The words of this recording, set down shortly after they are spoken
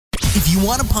If you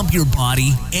want to pump your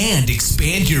body and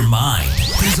expand your mind,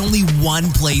 there's only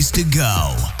one place to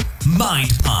go.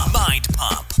 Mind Pump. Mind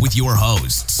Pump with your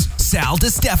hosts, Sal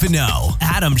DiStefano,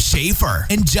 Adam Schaefer,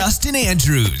 and Justin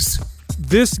Andrews.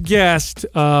 This guest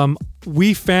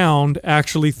we found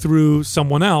actually through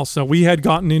someone else. We had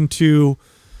gotten into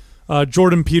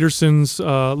Jordan Peterson's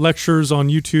lectures on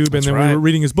YouTube, and then we were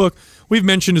reading his book. We've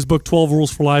mentioned his book, 12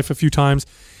 Rules for Life, a few times.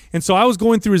 And so I was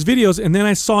going through his videos, and then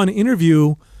I saw an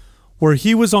interview where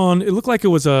he was on. It looked like it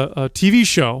was a TV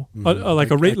show, like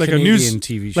a news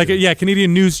TV show.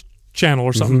 Canadian news channel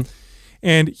or something.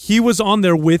 And he was on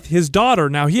there with his daughter.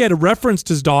 Now, he had referenced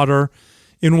his daughter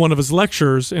in one of his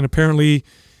lectures, and apparently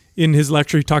in his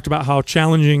lecture he talked about how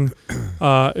challenging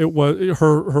it was.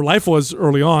 Her life was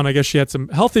early on. I guess she had some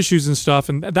health issues and stuff,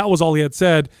 and that was all he had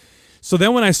said. So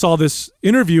then when I saw this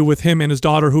interview with him and his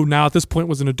daughter, who now at this point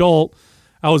was an adult,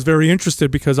 I was very interested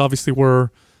because obviously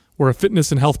we're a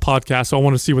fitness and health podcast, so I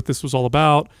want to see what this was all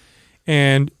about.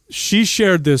 And she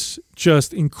shared this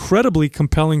just incredibly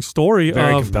compelling story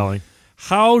of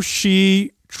how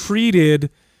she treated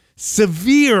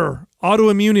severe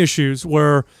autoimmune issues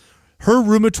where her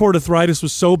rheumatoid arthritis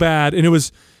was so bad, and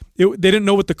they didn't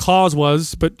know what the cause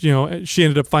was, but she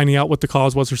ended up finding out what the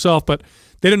cause was herself, but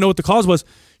they didn't know what the cause was.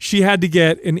 She had to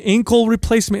get an ankle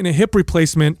replacement and a hip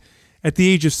replacement at the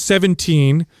age of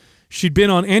 17. She'd been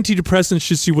on antidepressants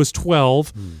since she was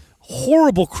 12.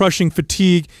 Horrible crushing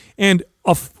fatigue. And,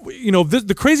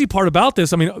 the crazy part about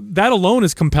this, I mean, that alone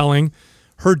is compelling.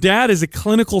 Her dad is a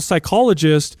clinical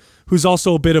psychologist who's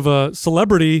also a bit of a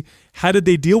celebrity. How did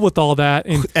they deal with all that?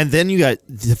 And then you got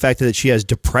the fact that she has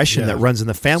depression that runs in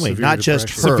the family, not just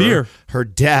her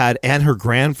dad and her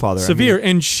grandfather. Severe.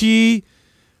 And she,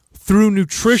 through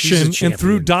nutrition and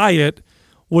through diet,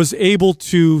 was able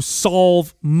to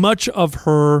solve much of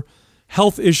her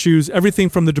health issues, everything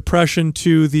from the depression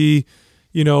to the,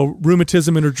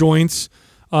 rheumatism in her joints.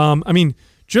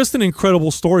 Just an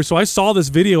incredible story. So I saw this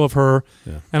video of her,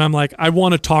 and I'm like, I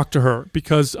want to talk to her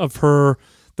because of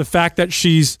the fact that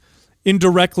she's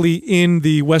indirectly in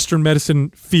the Western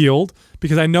medicine field,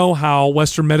 because I know how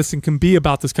Western medicine can be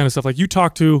about this kind of stuff. Like, you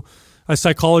talk to a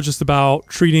psychologist about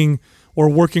treating or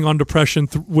working on depression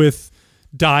with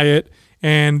diet,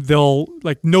 and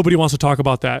nobody wants to talk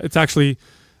about that. It's actually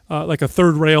like a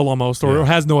third rail almost, or it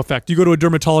has no effect. You go to a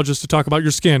dermatologist to talk about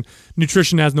your skin.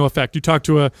 Nutrition has no effect. You talk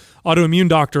to a autoimmune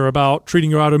doctor about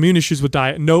treating your autoimmune issues with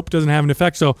diet. Nope, doesn't have an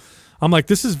effect. So I'm like,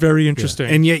 this is very interesting.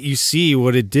 And yet you see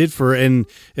what it did for her. And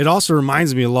it also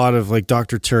reminds me a lot of like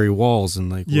Dr. Terry Walls and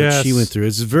like what she went through.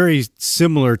 It's a very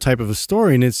similar type of a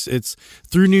story. And it's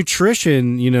through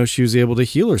nutrition, she was able to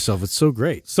heal herself. It's so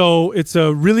great. So it's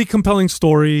a really compelling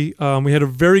story. We had a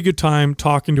very good time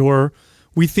talking to her.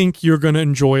 We think you're going to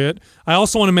enjoy it. I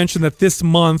also want to mention that this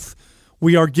month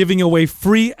we are giving away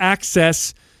free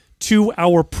access to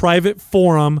our private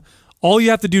forum. All you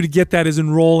have to do to get that is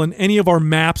enroll in any of our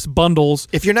MAPS bundles.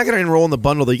 If you're not going to enroll in the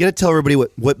bundle, though, you got to tell everybody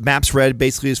what MAPS Red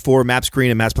basically is for, MAPS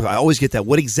Green and MAPS Blue. I always get that.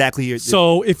 What exactly?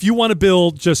 So if you want to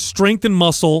build just strength and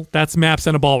muscle, that's MAPS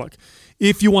Anabolic.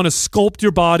 If you want to sculpt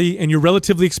your body and you're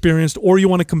relatively experienced, or you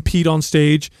want to compete on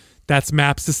stage, that's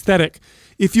MAPS Aesthetic.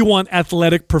 If you want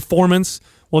athletic performance,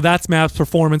 well, that's MAPS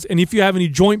Performance. And if you have any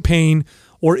joint pain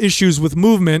or issues with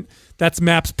movement, that's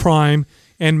MAPS Prime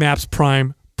and MAPS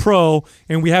Prime Pro.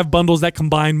 And we have bundles that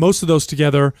combine most of those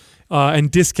together and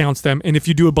discounts them. And if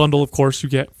you do a bundle, of course, you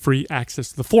get free access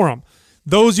to the forum.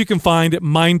 Those you can find at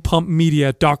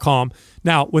mindpumpmedia.com.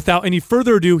 Now, without any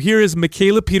further ado, here is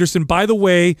Mikhaila Peterson. By the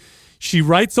way, she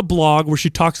writes a blog where she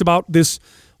talks about this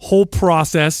whole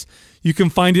process. You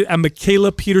can find it at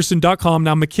MikhailaPeterson.com.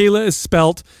 Now, Mikhaila is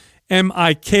spelt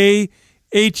Mikhaila,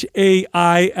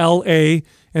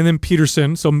 and then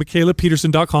Peterson, so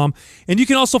MikhailaPeterson.com. And you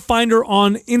can also find her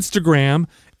on Instagram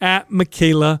at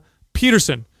Mikhaila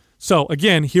Peterson. So,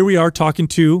 again, here we are talking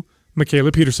to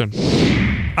Mikhaila Peterson.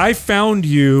 I found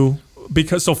you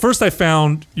because, so first I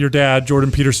found your dad,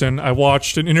 Jordan Peterson. I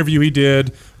watched an interview he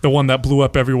did, the one that blew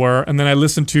up everywhere, and then I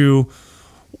listened to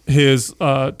his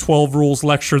 12 Rules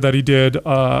lecture that he did,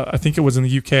 I think it was in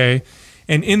the UK.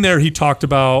 And in there he talked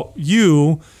about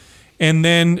you, and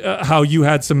then how you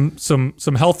had some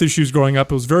health issues growing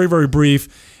up. It was very, very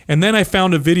brief. And then I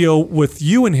found a video with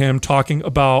you and him talking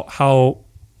about how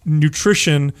you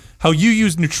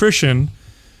use nutrition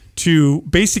to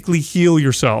basically heal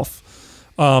yourself.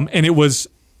 And it was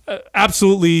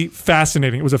absolutely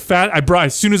fascinating. It was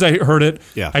as soon as I heard it,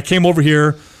 I came over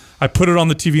here, I put it on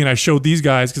the TV, and I showed these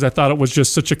guys because I thought it was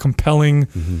just such a compelling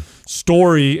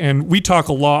story. And we talk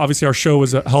a lot. Obviously, our show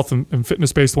is a health and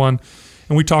fitness-based one,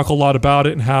 and we talk a lot about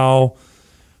it and how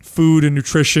food and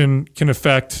nutrition can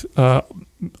affect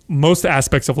most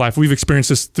aspects of life. We've experienced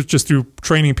this just through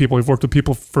training people. We've worked with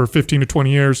people for 15 to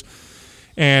 20 years.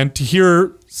 And to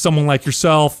hear someone like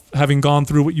yourself having gone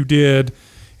through what you did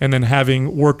and then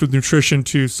having worked with nutrition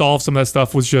to solve some of that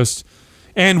stuff was just,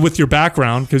 and with your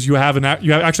background, because you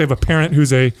actually have a parent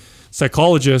who's a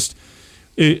psychologist,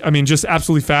 just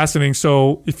absolutely fascinating.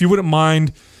 So if you wouldn't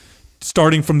mind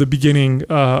starting from the beginning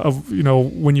of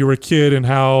when you were a kid and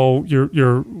how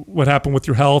what happened with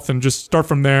your health, and just start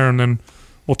from there, and then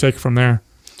we'll take it from there.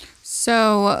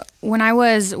 So when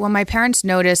my parents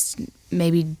noticed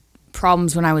maybe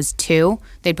problems when I was 2,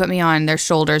 they'd put me on their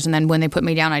shoulders, and then when they put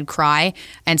me down, I'd cry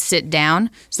and sit down.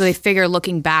 So they figure,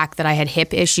 looking back, that I had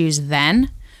hip issues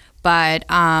then. But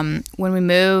when we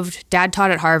moved, Dad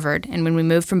taught at Harvard, and when we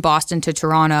moved from Boston to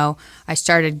Toronto, I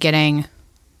started getting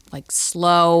like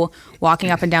slow, walking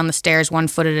up and down the stairs 1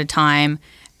 foot at a time,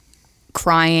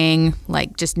 crying,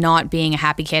 like just not being a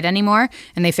happy kid anymore.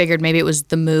 And they figured maybe it was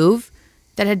the move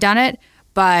that had done it.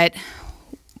 But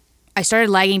I started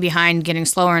lagging behind, getting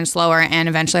slower and slower, and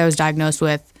eventually I was diagnosed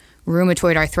with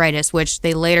rheumatoid arthritis, which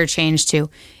they later changed to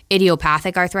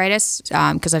idiopathic arthritis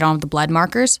because I don't have the blood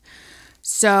markers.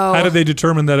 So how did they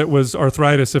determine that it was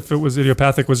arthritis if it was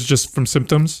idiopathic? Was it just from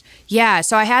symptoms? Yeah,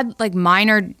 so I had like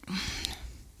minor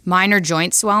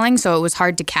joint swelling, so it was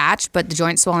hard to catch, but the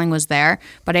joint swelling was there.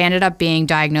 But I ended up being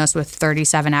diagnosed with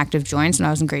 37 active joints when I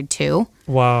was in grade 2.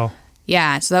 Wow.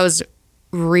 Yeah, so that was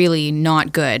really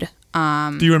not good.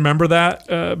 Do you remember that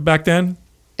back then?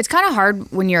 It's kind of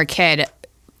hard when you're a kid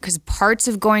because parts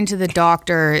of going to the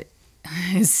doctor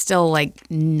is still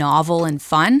like novel and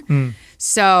fun.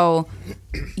 So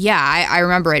yeah, I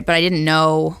remember it, but I didn't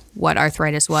know what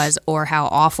arthritis was or how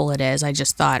awful it is. I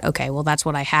just thought, okay, well, that's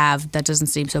what I have. That doesn't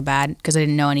seem so bad, because I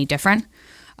didn't know any different.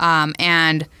 I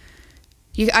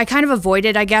kind of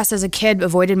avoided, I guess, as a kid,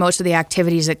 most of the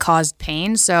activities that caused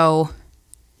pain. So,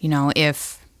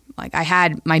 if like I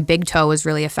had, my big toe was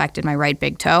really affected, my right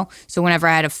big toe. So whenever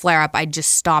I had a flare up, I'd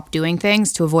just stop doing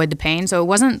things to avoid the pain. So it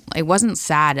wasn't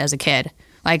sad as a kid.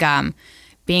 Like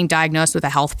being diagnosed with a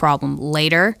health problem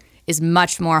later is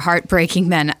much more heartbreaking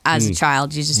than as a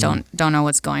child. You just don't know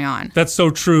what's going on. That's so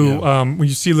true. Yeah. When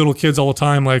you see little kids all the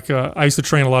time, like I used to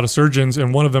train a lot of surgeons,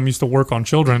 and one of them used to work on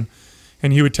children,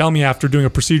 and he would tell me after doing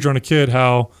a procedure on a kid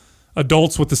how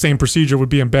adults with the same procedure would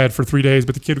be in bed for 3 days,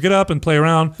 but the kid would get up and play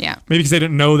around. Yeah. Maybe because they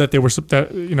didn't know that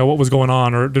what was going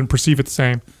on, or didn't perceive it the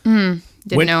same.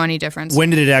 Didn't know any difference.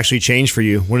 When did it actually change for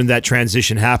you? When did that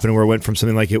transition happen, where it went from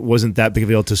something like it wasn't that big of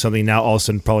a deal to something now all of a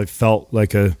sudden probably felt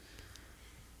like a...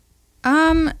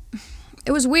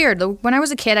 It was weird. When I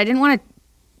was a kid, I didn't want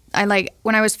to...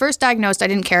 when I was first diagnosed, I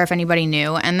didn't care if anybody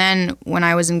knew. And then when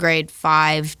I was in grade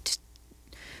 5,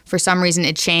 for some reason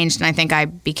it changed, and I think I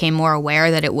became more aware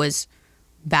that it was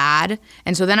bad.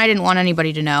 And so then I didn't want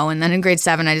anybody to know. And then in grade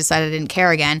 7, I decided I didn't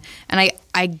care again. And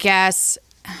I guess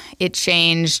it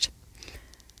changed.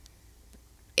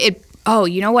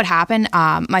 You know what happened?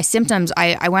 My symptoms,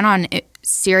 I went on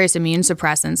serious immune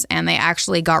suppressants, and they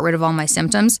actually got rid of all my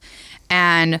symptoms.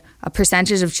 And a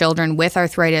percentage of children with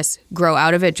arthritis grow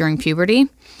out of it during puberty.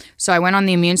 So I went on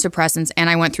the immune suppressants, and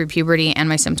I went through puberty, and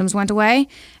my symptoms went away.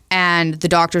 And the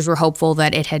doctors were hopeful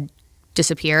that it had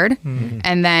disappeared. Mm-hmm.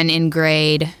 And then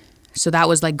that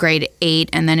was like grade 8.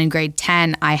 And then in grade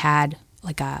 10, I had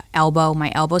like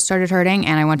my elbow started hurting,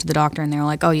 and I went to the doctor, and they were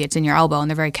like, oh, yeah, it's in your elbow. And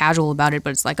they're very casual about it,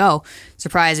 but it's like, oh,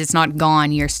 surprise, it's not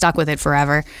gone. You're stuck with it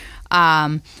forever.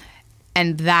 And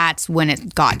that's when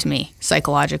it got to me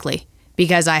psychologically,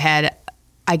 because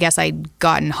I'd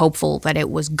gotten hopeful that it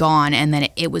was gone, and then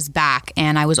it was back.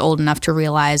 And I was old enough to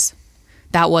realize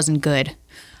that wasn't good.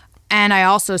 And I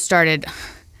also started,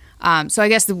 so I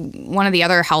guess one of the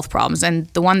other health problems, and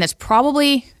the one that's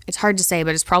probably, it's hard to say,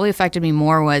 but it's probably affected me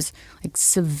more, was like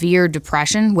severe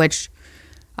depression, which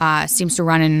seems to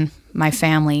run in my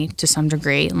family to some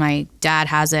degree. My dad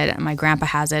has it, my grandpa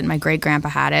has it, my great-grandpa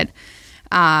had it.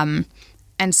 And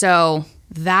so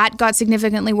that got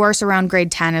significantly worse around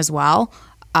grade 10 as well.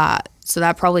 So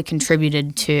that probably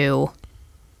contributed to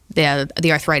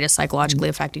the arthritis psychologically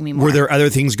affecting me more. Were there other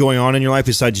things going on in your life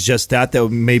besides just that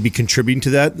may be contributing to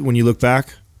that when you look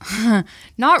back?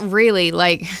 Not really.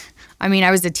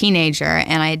 I was a teenager,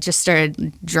 and I had just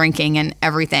started drinking and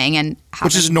everything, and having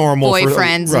which is normal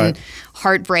boyfriends and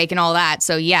heartbreak and all that.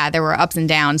 So yeah, there were ups and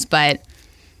downs, but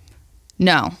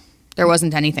no, there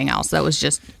wasn't anything else. That was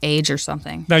just age or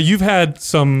something. Now, you've had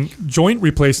some joint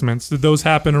replacements. Did those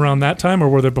happen around that time, or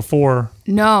were they before?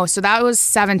 No, so that was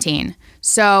 17.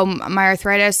 So my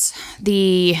arthritis,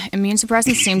 the immune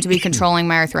suppressants seemed to be controlling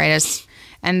my arthritis.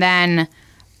 And then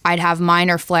I'd have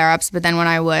minor flare-ups, but then when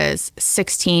I was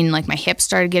 16, like my hips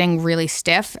started getting really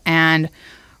stiff, and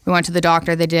we went to the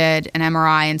doctor. They did an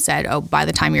MRI and said, oh, by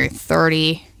the time you're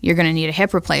 30, you're going to need a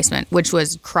hip replacement, which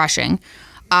was crushing.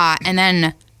 And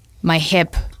then my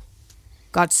hip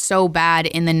got so bad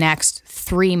in the next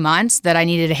 3 months that I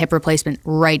needed a hip replacement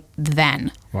right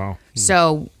then. Wow.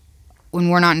 So when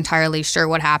we're not entirely sure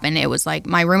what happened, it was like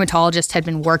my rheumatologist had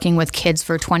been working with kids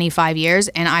for 25 years,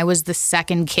 and I was the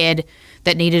second kid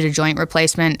that needed a joint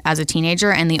replacement as a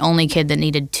teenager and the only kid that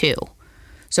needed 2.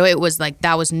 So it was like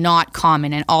that was not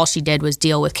common, and all she did was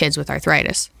deal with kids with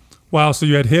arthritis. Wow. So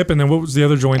you had hip, and then what was the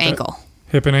other joint? Ankle.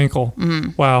 Hip and ankle. Mm-hmm.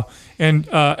 Wow. And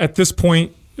at this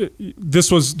point,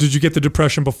 did you get the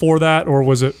depression before that, or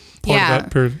was it part of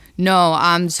that period?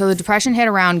 No. So the depression hit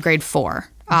around grade 4.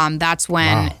 That's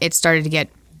when it started to get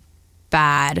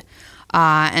bad.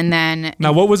 And then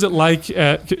now, what was it like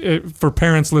for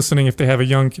parents listening if they have a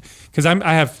young? Because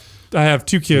I have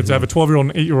 2 kids. Mm-hmm. I have a 12-year-old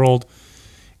and an 8-year-old,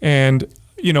 and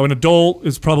an adult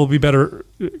is probably better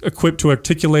equipped to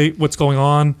articulate what's going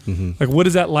on. Mm-hmm. Like, what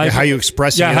is that like? Yeah, how you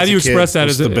express it? Yeah, how do you express that?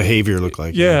 What's the behavior look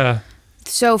like? Yeah.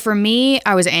 So for me,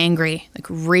 I was angry, like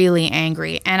really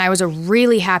angry, and I was a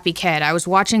really happy kid. I was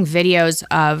watching videos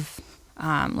of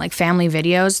like family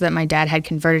videos that my dad had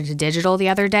converted to digital the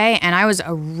other day, and I was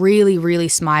a really, really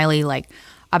smiley, like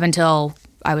up until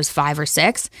I was 5 or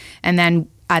 6, and then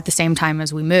at the same time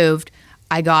as we moved,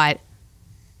 I got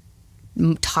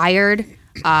tired,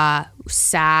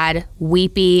 sad,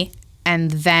 weepy,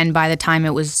 and then by the time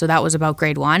that was about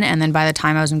grade 1, and then by the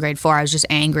time I was in grade 4, I was just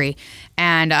angry.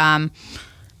 And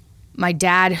my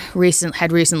dad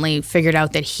had recently figured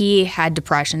out that he had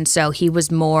depression, so he was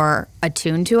more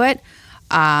attuned to it.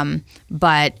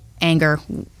 But anger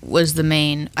was the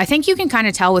main. I think you can kind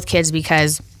of tell with kids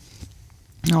because,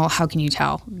 how can you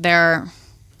tell?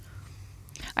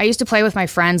 I used to play with my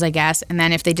friends, I guess, and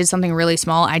then if they did something really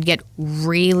small, I'd get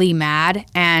really mad,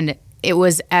 and it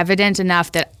was evident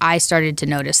enough that I started to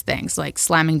notice things like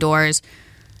slamming doors,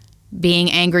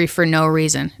 being angry for no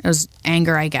reason. It was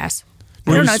anger, I guess.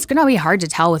 I don't know. It's going to be hard to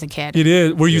tell with a kid. It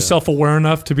is. Were you self-aware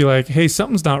enough to be like, hey,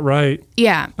 something's not right?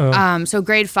 Yeah. So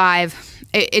grade 5,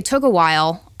 it took a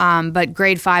while, but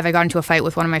grade 5, I got into a fight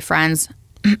with one of my friends,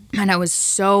 and I was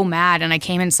so mad, and I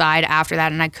came inside after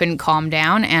that, and I couldn't calm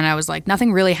down, and I was like,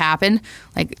 nothing really happened.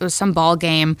 Like, it was some ball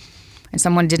game, and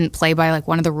someone didn't play by like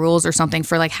one of the rules or something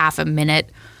for like half a minute,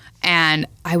 and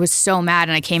I was so mad,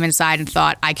 and I came inside and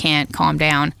thought, I can't calm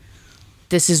down.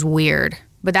 This is weird.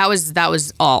 But that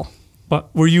was all.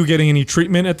 But were you getting any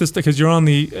treatment at this? Because you're on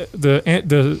the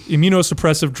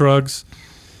immunosuppressive drugs,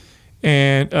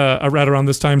 and right around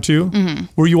this time too. Mm-hmm.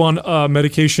 Were you on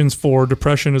medications for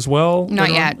depression as well?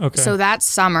 Not yet. Okay. So that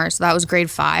summer, that was grade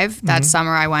 5. That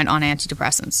summer, I went on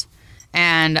antidepressants,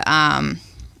 and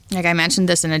like I mentioned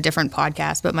this in a different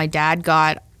podcast, but my dad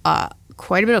got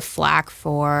quite a bit of flack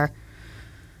for.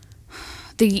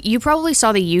 You probably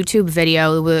saw the YouTube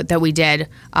video that we did.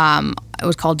 It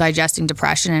was called Digesting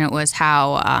Depression, and it was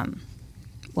how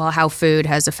food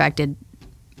has affected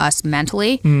us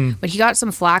mentally. But he got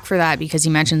some flack for that because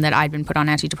he mentioned that I'd been put on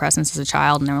antidepressants as a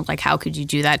child, and they were like, how could you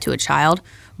do that to a child?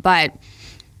 But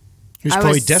he was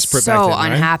probably desperate back then, so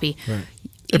unhappy. Right.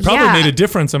 It probably made a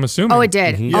difference, I'm assuming. Oh, it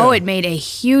did. Mm-hmm. Oh, it made a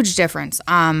huge difference.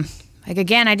 Like,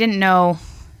 again, I didn't know.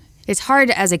 It's hard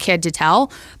as a kid to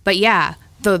tell, but yeah.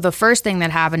 The first thing that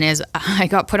happened is I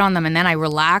got put on them, and then I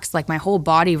relaxed, like my whole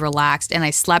body relaxed, and I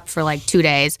slept for like 2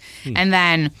 days, and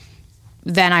then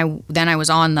I was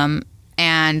on them,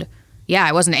 and yeah,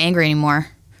 I wasn't angry anymore.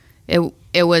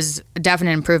 It was a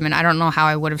definite improvement. I don't know how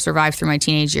I would have survived through my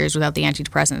teenage years without the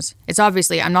antidepressants. It's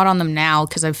obviously I'm not on them now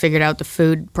because I've figured out the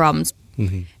food problems,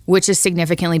 which is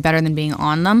significantly better than being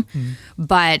on them,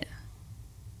 but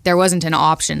there wasn't an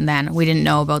option then. We didn't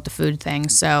know about the food thing,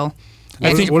 so.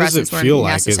 What does it feel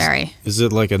like? Is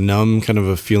it like a numb kind of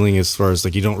a feeling as far as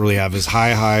like you don't really have as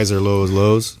high highs or low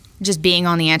lows? Just being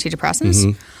on the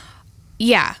antidepressants?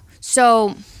 Yeah.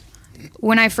 So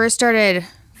when I first started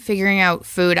figuring out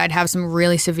food, I'd have some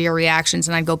really severe reactions,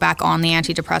 and I'd go back on the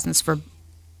antidepressants for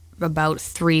about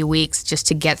 3 weeks just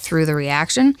to get through the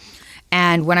reaction.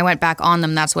 And when I went back on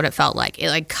them, that's what it felt like. It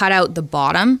like cut out the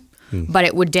bottom, but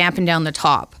it would dampen down the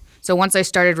top. So once I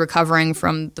started recovering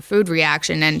from the food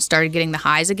reaction and started getting the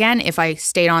highs again, if I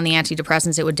stayed on the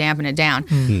antidepressants, it would dampen it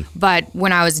down. But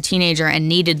when I was a teenager and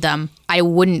needed them, I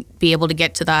wouldn't be able to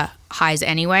get to the highs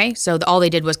anyway. So all they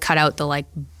did was cut out the like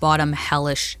bottom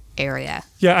hellish area.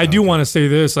 Yeah, I do want to say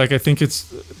this. Like, I think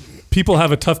people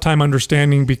have a tough time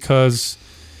understanding because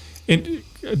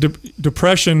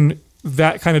depression,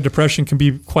 that kind of depression can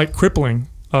be quite crippling.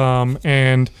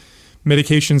 And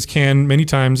medications can many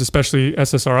times, especially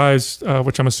SSRIs,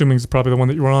 which I'm assuming is probably the one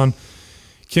that you were on,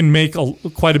 can make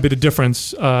quite a bit of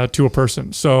difference to a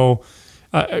person. So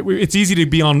it's easy to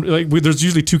be on, like, there's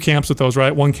usually two camps with those,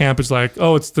 right? One camp is like,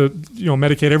 oh, it's the,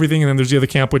 medicate everything. And then there's the other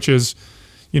camp, which is,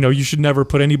 you should never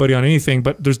put anybody on anything,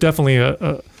 but there's definitely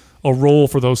a role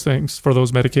for those things, for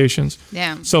those medications.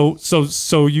 Yeah.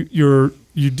 So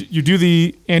you do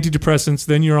the antidepressants,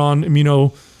 then you're on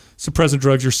immunosuppressant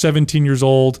drugs. You're 17 years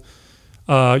old.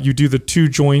 You do the 2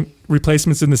 joint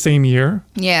replacements in the same year.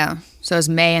 Yeah. So it was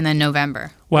May and then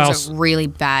November. Wow. It was a really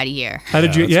bad year. How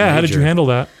did you handle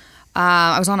that?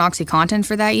 I was on OxyContin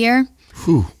for that year.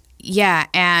 Whew. Yeah,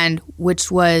 and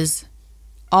which was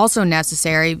also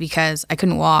necessary because I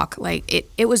couldn't walk. Like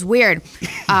it was weird.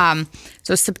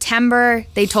 So September,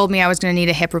 they told me I was going to need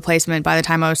a hip replacement by the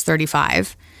time I was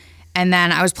 35. And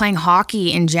then I was playing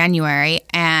hockey in January,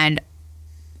 and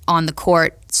on the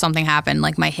court, something happened.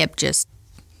 Like my hip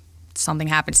something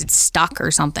happens. It's stuck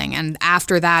or something. And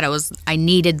after that, I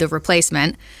needed the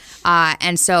replacement.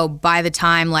 And so by the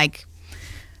time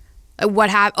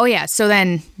what happened? Oh yeah. So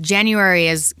then January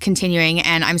is continuing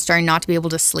and I'm starting not to be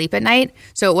able to sleep at night.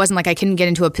 So it wasn't like I couldn't get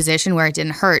into a position where it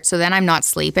didn't hurt. So then I'm not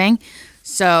sleeping.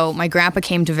 So my grandpa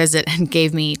came to visit and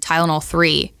gave me Tylenol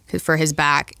 3 for his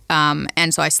back.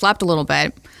 And so I slept a little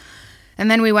bit.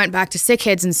 And then we went back to Sick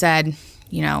Kids and said,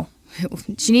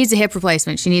 she needs a hip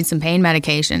replacement. She needs some pain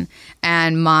medication.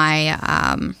 And my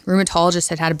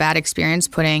rheumatologist had a bad experience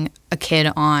putting a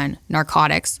kid on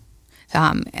narcotics,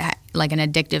 like an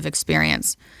addictive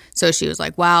experience. So she was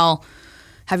like, well,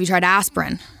 have you tried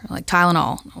aspirin? Or like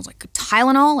Tylenol? I was like,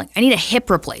 Tylenol? Like, I need a hip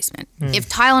replacement. If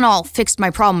Tylenol fixed my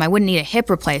problem, I wouldn't need a hip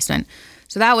replacement.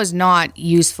 So that was not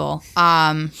useful. But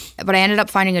I ended up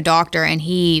finding a doctor, and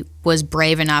he was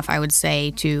brave enough, I would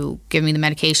say, to give me the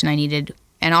medication I needed.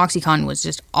 And OxyContin was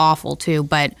just awful too,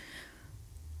 but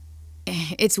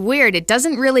it's weird. It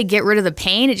doesn't really get rid of the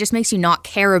pain. It just makes you not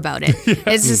care about it. Yeah.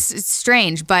 It's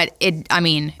strange, but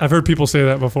I've heard people say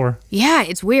that before. Yeah,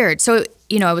 it's weird. So,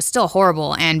 it was still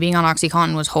horrible, and being on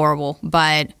OxyContin was horrible,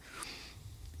 but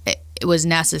it was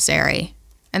necessary.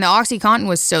 And the OxyContin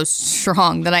was so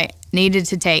strong that I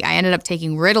ended up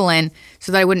taking Ritalin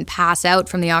so that I wouldn't pass out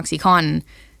from the OxyContin.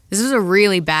 This was a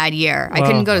really bad year. Wow. I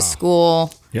couldn't go to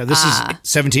school. Yeah, this is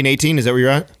 17, 18. Is that where you're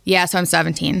at? Yeah, so I'm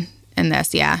 17 in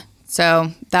this, yeah.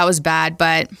 So that was bad,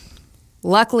 but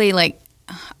luckily,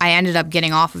 I ended up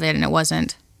getting off of it, and it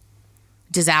wasn't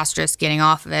disastrous getting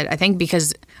off of it. I think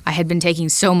because I had been taking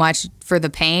so much for the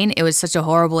pain, it was such a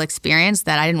horrible experience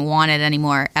that I didn't want it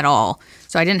anymore at all.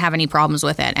 So I didn't have any problems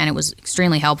with it, and it was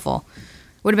extremely helpful.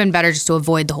 It would have been better just to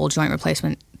avoid the whole joint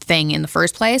replacement thing in the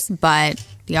first place, but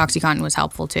the OxyContin was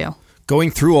helpful too.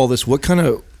 Going through all this, what kind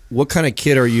of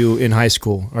kid are you in high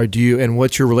school? And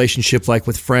what's your relationship like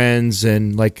with friends?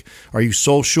 And are you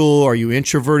social? Are you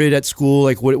introverted at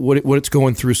school? What's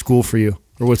going through school for you,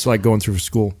 or what's like going through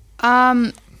school?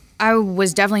 I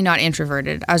was definitely not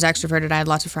introverted. I was extroverted. I had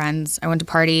lots of friends. I went to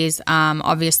parties.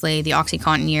 Obviously, the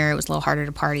OxyContin year, it was a little harder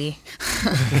to party.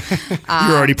 You're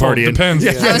already partying. Depends.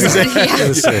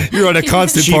 Yeah. You're on a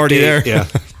constant party there. Yeah.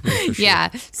 Sure.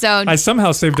 Yeah. So I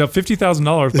somehow saved up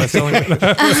 $50,000 by selling it.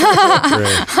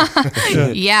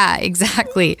 Yeah,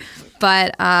 exactly.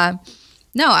 But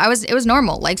no, it was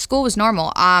normal. Like, school was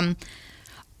normal.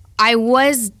 I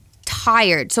was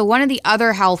tired. So one of the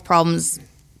other health problems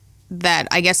that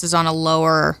I guess is on a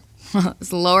lower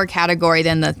category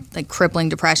than the crippling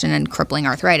depression and crippling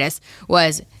arthritis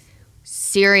was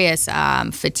serious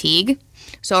fatigue.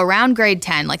 So around grade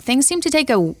 10, things seemed to take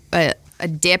a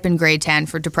dip in grade 10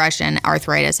 for depression,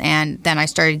 arthritis, and then I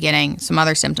started getting some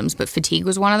other symptoms, but fatigue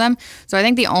was one of them. So I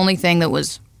think the only thing that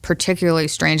was particularly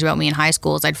strange about me in high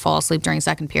school is I'd fall asleep during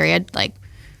second period,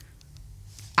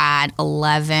 at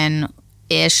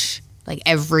 11-ish,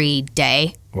 every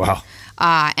day. Wow.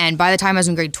 And by the time I was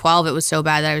in grade 12, it was so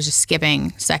bad that I was just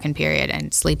skipping second period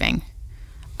and sleeping.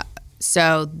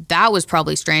 So that was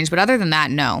probably strange. But other than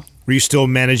that, no. Were you still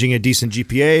managing a decent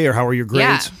GPA, or how were your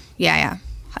grades? Yeah.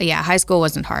 High school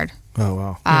wasn't hard. Oh,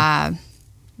 wow.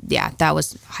 Yeah, that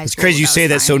was high school. It's crazy you say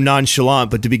that so nonchalant,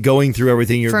 but to be going through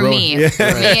everything for me,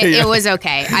 it was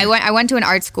okay. I went to an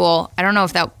art school. I don't know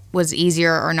if that was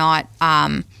easier or not.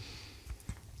 I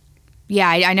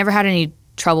never had any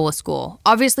trouble with school.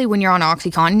 Obviously, when you're on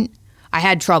OxyContin, I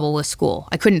had trouble with school.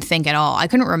 I couldn't think at all. I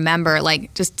couldn't remember,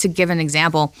 just to give an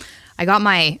example, I got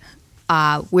my,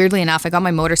 weirdly enough, I got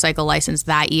my motorcycle license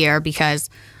that year because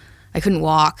I couldn't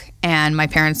walk, and my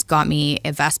parents got me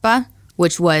a Vespa,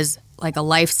 which was a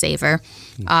lifesaver.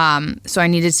 So I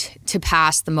needed to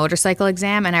pass the motorcycle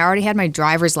exam, and I already had my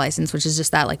driver's license, which is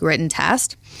just that written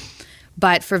test.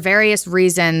 But for various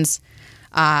reasons,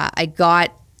 I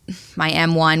got my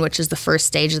M1, which is the first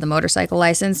stage of the motorcycle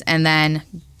license, and then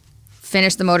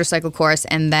finished the motorcycle course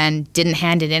and then didn't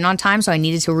hand it in on time, so I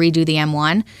needed to redo the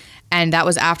M1. And that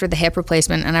was after the hip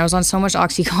replacement, and I was on so much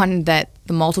OxyContin that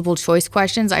the multiple choice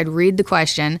questions, I'd read the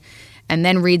question and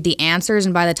then read the answers,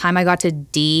 and by the time I got to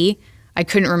D, I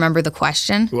couldn't remember the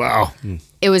question. Wow.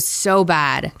 It was so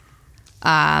bad.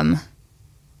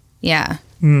 Yeah.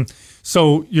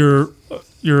 So you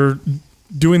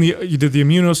did the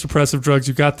immunosuppressive drugs,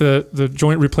 you got the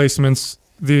joint replacements,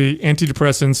 the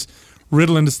antidepressants,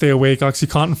 Ritalin to stay awake,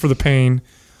 OxyContin for the pain.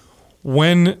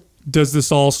 When does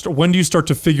this all when do you start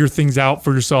to figure things out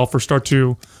for yourself, or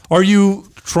are you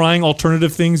trying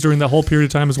alternative things during that whole period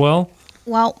of time as well?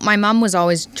 Well, my mom was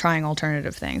always trying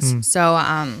alternative things.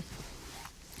 So,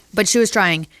 but she was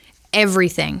trying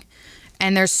everything.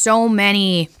 And there's so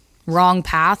many wrong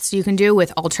paths you can do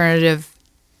with alternative,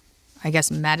 I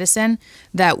guess, medicine,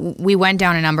 that we went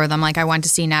down a number of them. Like, I went to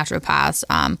see naturopaths.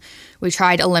 We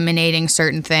tried eliminating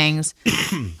certain things.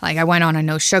 Like, I went on a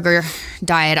no sugar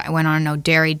diet. I went on a no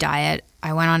dairy diet.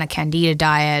 I went on a candida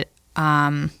diet.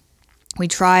 We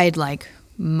tried like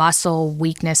muscle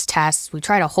weakness tests. We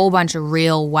tried a whole bunch of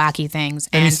real wacky things.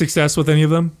 Any success with any of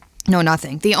them? No,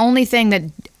 nothing. The only thing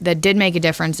that did make a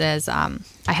difference is I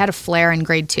had a flare in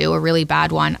grade 2, a really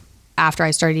bad one, after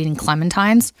I started eating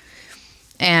clementines.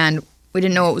 And we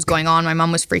didn't know what was going on. My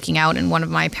mom was freaking out, and one of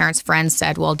my parents' friends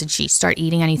said, well, did she start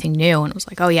eating anything new? And it was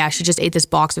like, oh yeah, she just ate this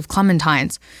box of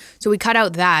clementines. So we cut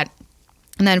out that.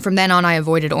 And then from then on, I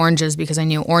avoided oranges because I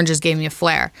knew oranges gave me a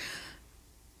flare.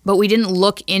 But we didn't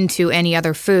look into any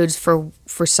other foods for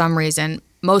some reason,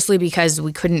 mostly because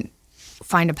we couldn't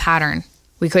find a pattern.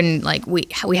 We couldn't, like, we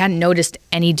hadn't noticed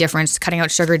any difference. Cutting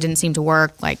out sugar didn't seem to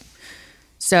work. Like,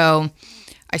 so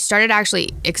I started actually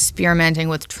experimenting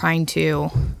with trying to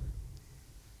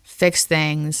fix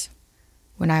things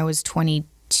when I was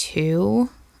 22,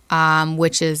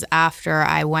 which is after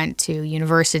I went to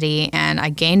university and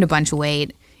I gained a bunch of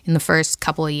weight in the first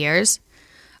couple of years.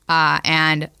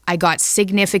 And I got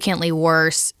significantly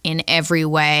worse in every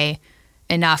way,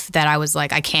 enough that I was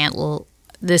like, I can't,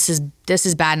 this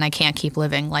is bad and I can't keep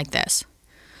living like this.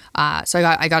 So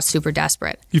I got super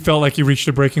desperate. You felt like you reached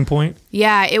a breaking point?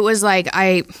 Yeah, it was like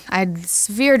I had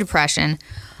severe depression.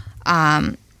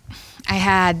 I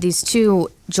had these 2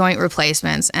 joint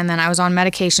replacements, and then I was on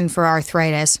medication for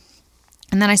arthritis.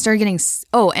 And then I started getting,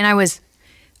 and I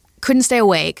couldn't stay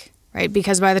awake, right?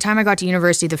 Because by the time I got to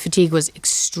university, the fatigue was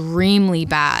extremely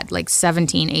bad, like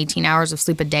 17, 18 hours of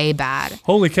sleep a day bad.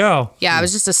 Holy cow. Yeah, I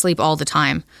was just asleep all the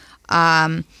time.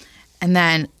 And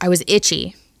then I was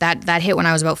itchy. That hit when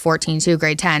I was about 14 too,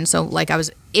 grade 10. So like I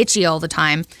was itchy all the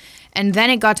time. And then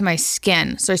it got to my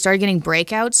skin. So I started getting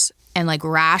breakouts and like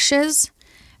rashes.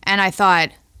 And I thought,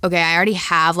 okay, I already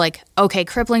have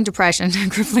crippling depression,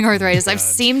 crippling arthritis. I've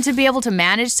seemed to be able to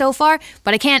manage so far,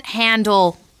 but I can't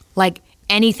handle like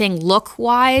anything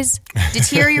look-wise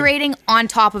deteriorating on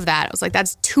top of that. I was like,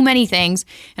 that's too many things.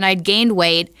 And I'd gained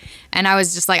weight, and I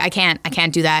was just like, I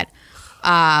can't do that.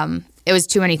 It was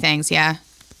too many things, yeah.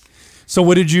 So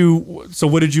what did you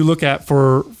look at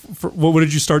for what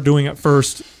did you start doing at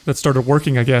first that started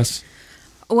working, I guess?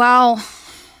 Well,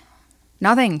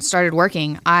 nothing started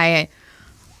working. The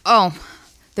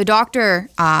doctor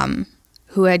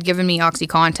who had given me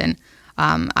OxyContin,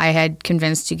 I had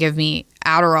convinced to give me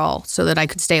Adderall so that I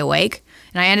could stay awake.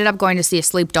 And I ended up going to see a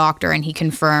sleep doctor, and he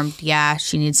confirmed, yeah,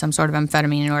 she needs some sort of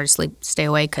amphetamine in order to stay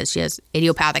awake because she has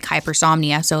idiopathic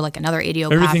hypersomnia. So like another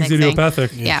idiopathic Everything's thing.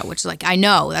 idiopathic. Yeah, which is like, I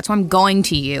know. That's why I'm going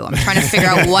to you. I'm trying to figure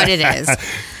out what it is.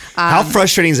 How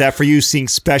frustrating is that for you, seeing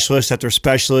specialist after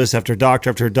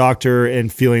doctor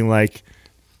and feeling like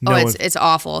it's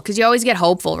awful because you always get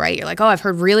hopeful, right? You're like, oh, I've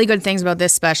heard really good things about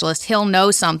this specialist. He'll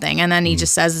know something. And then he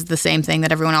just says the same thing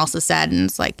that everyone else has said. And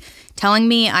it's like telling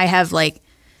me I have like,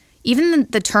 even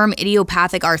the term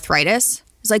idiopathic arthritis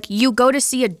is like, you go to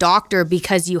see a doctor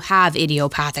because you have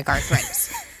idiopathic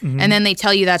arthritis. And then they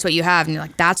tell you that's what you have. And you're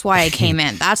like, that's why I came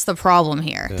in. That's the problem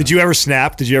here. Yeah. Did you ever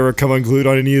snap? Did you ever come unglued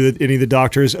on any of the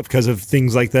doctors because of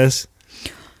things like this?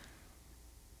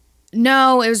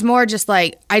 No, it was more just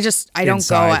like, I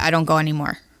don't go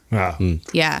anymore.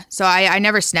 Yeah. So I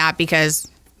never snap because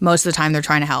most of the time they're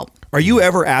trying to help. Are you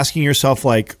ever asking yourself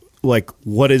like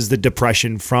what is the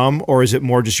depression from, or is it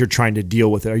more just you're trying to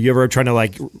deal with it? Are you ever trying to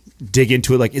like dig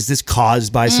into it? Like, is this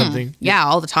caused by something? Yeah,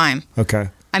 all the time. Okay.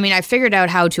 I mean, I figured out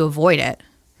how to avoid it.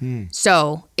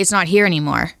 So it's not here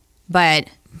anymore, but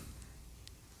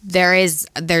there's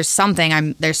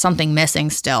something missing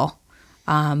still.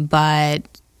 But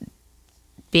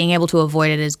being able to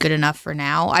avoid it is good enough for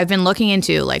now. I've been looking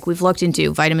into, like, we've looked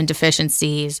into vitamin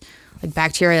deficiencies, like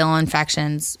bacterial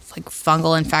infections, like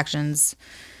fungal infections.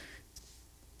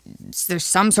 There's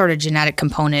some sort of genetic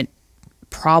component,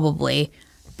 probably,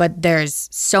 but there's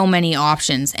so many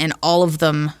options, and all of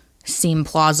them seem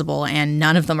plausible, and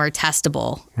none of them are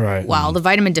testable. Right. Well, the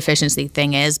vitamin deficiency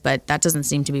thing is, but that doesn't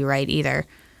seem to be right either.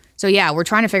 So yeah, we're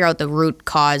trying to figure out the root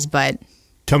cause, but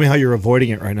Tell me how you're avoiding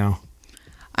it right now.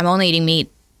 I'm only eating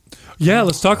meat. Yeah,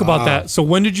 let's talk about that. So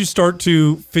when did you start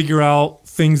to figure out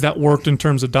things that worked in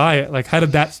terms of diet? Like, what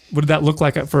did that look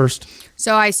like at first?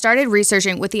 So I started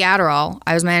researching with the Adderall.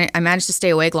 I managed to stay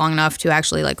awake long enough to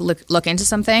actually like look into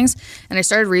some things, and I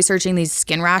started researching these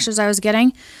skin rashes I was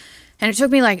getting. And it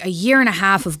took me like a year and a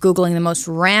half of Googling the most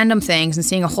random things and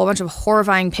seeing a whole bunch of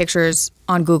horrifying pictures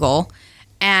on Google.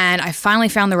 And I finally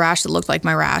found the rash that looked like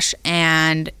my rash,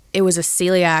 and it was a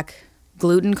celiac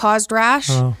gluten-caused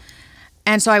rash. Oh.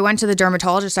 And so I went to the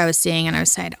dermatologist I was seeing, and I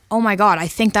said, "Oh my God, I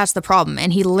think that's the problem."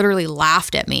 And he literally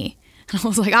laughed at me. And I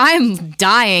was like, "I'm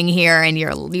dying here, and you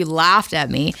laughed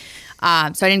at me." So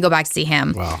I didn't go back to see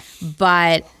him. Wow.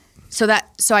 But so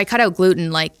I cut out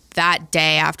gluten like that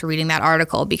day after reading that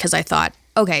article, because I thought,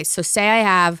 okay, so say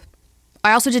I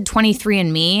also did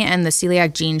 23andMe, and the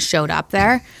celiac gene showed up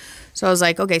there. So I was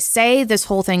like, okay, say this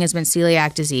whole thing has been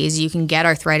celiac disease. You can get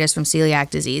arthritis from celiac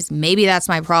disease. Maybe that's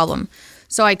my problem.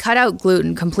 So I cut out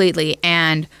gluten completely,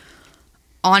 and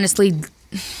honestly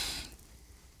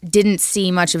didn't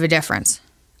see much of a difference.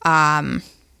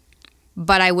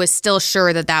 But I was still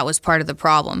sure that was part of the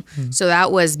problem. So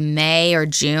that was May or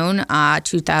June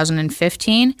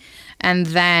 2015. And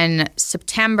then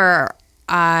September,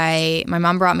 my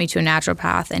mom brought me to a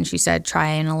naturopath, and she said, try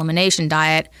an elimination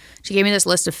diet. She gave me this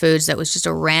list of foods that was just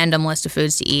a random list of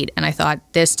foods to eat. And I thought,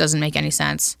 this doesn't make any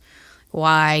sense.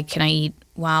 Why can I eat?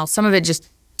 Well, some of it just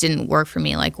didn't work for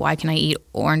me. Like, why can I eat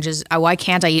oranges? Why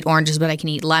can't I eat oranges, but I can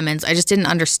eat lemons? I just didn't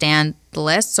understand the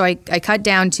list. So I cut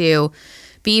down to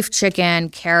beef, chicken,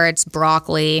 carrots,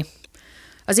 broccoli.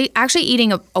 I was actually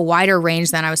eating a wider range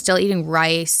then. I was still eating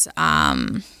rice.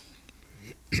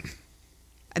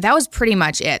 That was pretty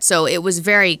much it. So it was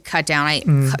very cut down. I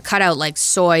cut out like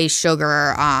soy,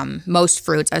 sugar, most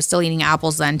fruits. I was still eating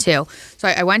apples then too. So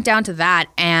I went down to that,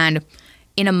 and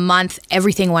in a month,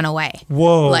 everything went away.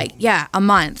 Whoa. Like, yeah, a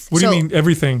month. What do you mean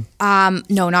everything?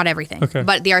 No, not everything. Okay.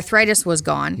 But the arthritis was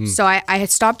gone. So I had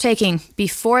stopped taking,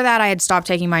 before that I had stopped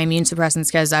taking my immune suppressants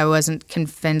because I wasn't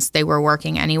convinced they were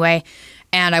working anyway.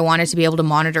 And I wanted to be able to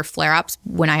monitor flare-ups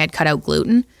when I had cut out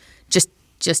gluten,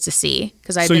 just to see.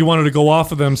 So you wanted to go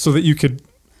off of them so that you could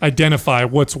identify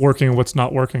what's working and what's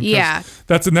not working. Yeah.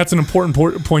 That's an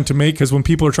important point to make, because when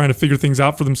people are trying to figure things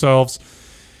out for themselves,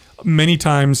 many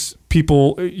times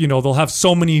people, they'll have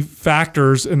so many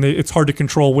factors, and it's hard to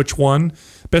control which one.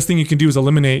 Best thing you can do is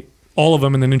eliminate all of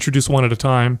them and then introduce one at a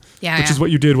time, which is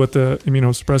what you did with the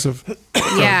immunosuppressive.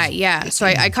 Yeah. So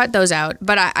I cut those out,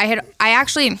 but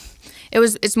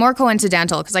it's more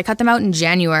coincidental because I cut them out in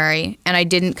January, and I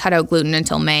didn't cut out gluten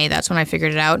until May. That's when I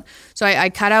figured it out. So I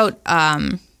cut out,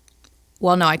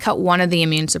 I cut one of the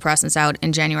immune suppressants out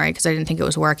in January because I didn't think it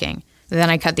was working.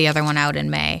 Then I cut the other one out in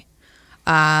May.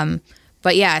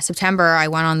 But yeah, September I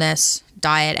went on this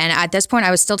diet, and at this point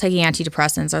I was still taking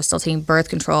antidepressants. I was still taking birth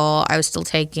control. I was still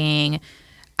taking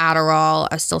Adderall.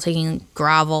 I was still taking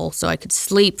Gravel so I could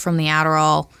sleep from the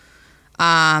Adderall. So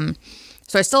I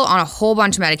was still on a whole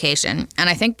bunch of medication, and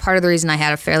I think part of the reason I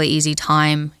had a fairly easy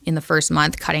time in the first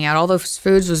month cutting out all those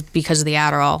foods was because of the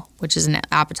Adderall, which is an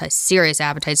serious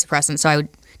appetite suppressant. So I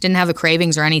didn't have the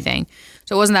cravings or anything.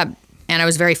 So it wasn't that. And I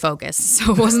was very focused,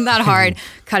 so it wasn't that hard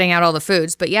cutting out all the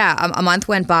foods. But yeah, a month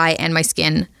went by, and my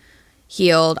skin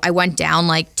healed. I went down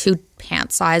like 2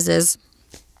 pant sizes.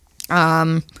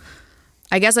 I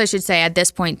guess I should say at this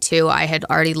point too, I had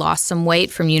already lost some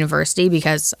weight from university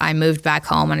because I moved back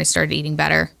home and I started eating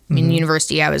better. In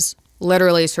university, I was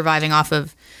literally surviving off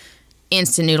of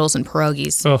instant noodles and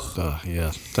pierogies.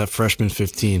 Yeah, that freshman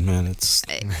 15, man, it's...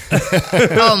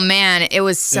 Oh man, it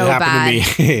was so bad. It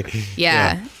happened to me.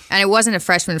 Yeah. And it wasn't a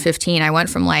freshman 15. I went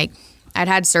from I'd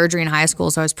had surgery in high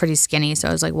school, so I was pretty skinny. So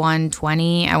I was like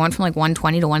 120. I went from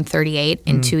 120 to 138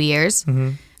 in 2 years,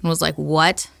 and was like,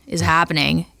 what is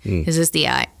happening? Is this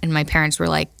and my parents were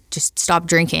like, just stop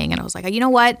drinking. And I was like, you know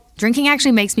what? Drinking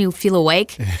actually makes me feel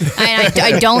awake. And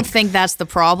I don't think that's the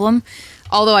problem.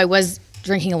 Although I was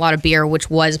drinking a lot of beer, which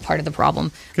was part of the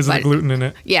problem. Because of the gluten in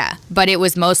it. Yeah. But it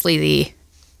was mostly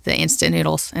the instant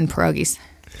noodles and pierogies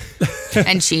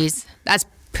and cheese. That's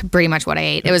pretty much what I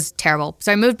ate. It was terrible. So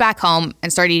I moved back home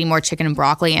and started eating more chicken and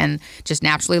broccoli and just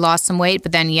naturally lost some weight.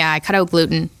 But then, I cut out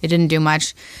gluten. It didn't do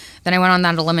much. Then I went on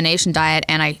that elimination diet,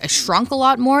 and I shrunk a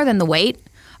lot more than the weight.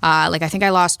 Like I think I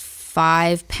lost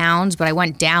 5 pounds, but I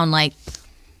went down like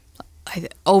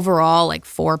overall like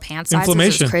 4 pant sizes.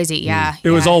 Inflammation. It was crazy. Yeah. It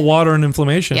was all water and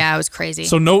inflammation. Yeah, it was crazy.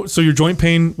 So your joint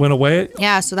pain went away?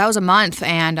 Yeah, so that was a month,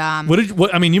 and I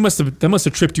mean, that must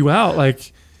have tripped you out.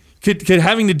 Like, could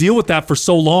having to deal with that for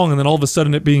so long, and then all of a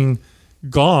sudden it being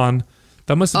gone,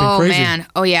 that must have been crazy. Oh man,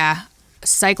 oh yeah.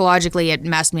 Psychologically, it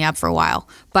messed me up for a while,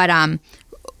 but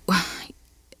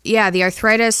yeah, the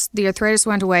arthritis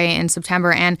went away in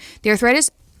September, and the arthritis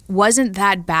wasn't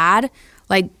that bad.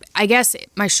 Like, I guess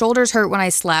my shoulders hurt when I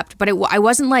slept, but I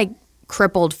wasn't like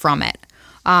crippled from it.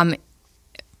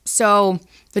 So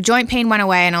the joint pain went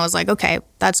away, and I was like, okay,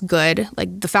 that's good.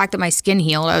 Like the fact that my skin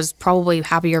healed, I was probably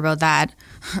happier about that.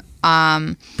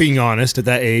 Being honest at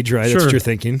that age, right? Sure. That's what you're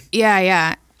thinking.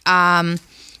 Yeah.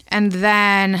 And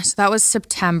then, so that was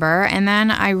September, and then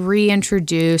I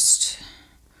reintroduced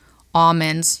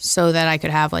almonds so that I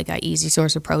could have like an easy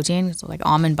source of protein. So like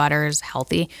almond butter is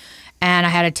healthy. And I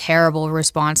had a terrible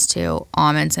response to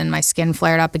almonds, and my skin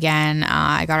flared up again.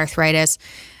 I got arthritis.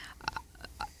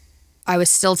 I was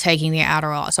still taking the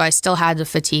Adderall, so I still had the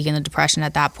fatigue and the depression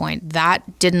at that point.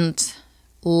 That didn't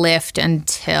lift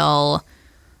until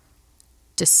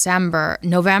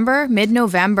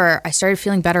mid-November, I started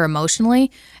feeling better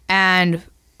emotionally. And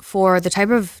for the type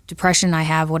of depression I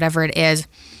have, whatever it is,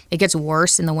 it gets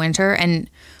worse in the winter. And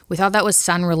we thought that was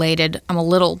sun-related. I'm a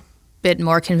little bit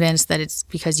more convinced that it's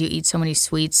because you eat so many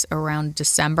sweets around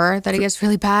December that it gets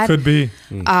really bad. Could be.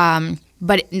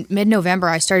 But in mid-November,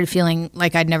 I started feeling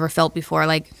like I'd never felt before.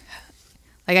 Like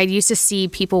I used to see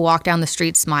people walk down the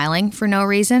street smiling for no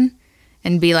reason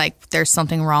and be like, there's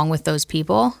something wrong with those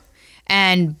people.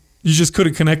 And you just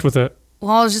couldn't connect with it.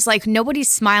 Well, I was just like, nobody's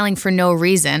smiling for no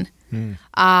reason.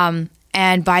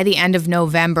 And by the end of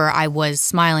November, I was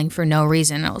smiling for no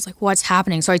reason. I was like, what's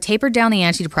happening? So I tapered down the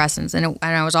antidepressants, and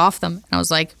I was off them. And I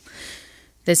was like,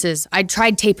 I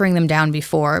tried tapering them down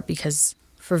before because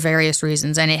for various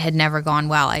reasons, and it had never gone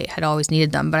well. I had always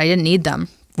needed them, but I didn't need them.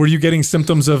 Were you getting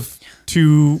symptoms when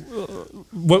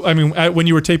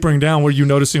you were tapering down, were you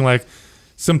noticing like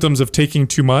symptoms of taking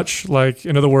too much? Like,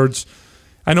 in other words,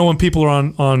 I know when people are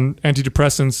on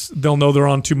antidepressants, they'll know they're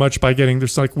on too much by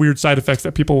there's like weird side effects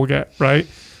that people will get, right?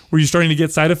 Were you starting to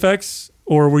get side effects,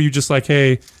 or were you just like,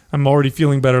 hey, I'm already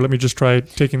feeling better, let me just try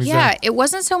taking these down? It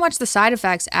wasn't so much the side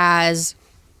effects as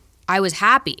I was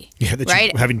happy. Yeah, that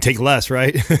right? you're having to take less,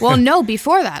 right? Well, no,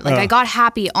 before that. Like I got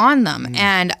happy on them,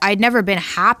 and I'd never been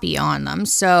happy on them.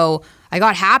 So I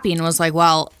got happy and was like,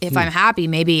 well, if I'm happy,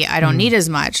 maybe I don't need as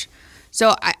much.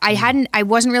 So I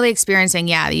wasn't really experiencing,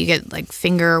 you get like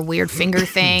weird finger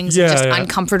things,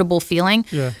 uncomfortable feeling.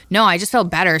 Yeah. No, I just felt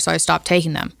better, so I stopped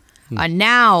taking them.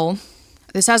 Now,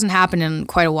 this hasn't happened in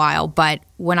quite a while, but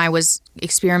when I was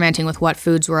experimenting with what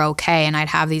foods were okay and I'd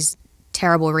have these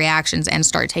terrible reactions and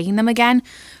start taking them again,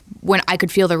 when I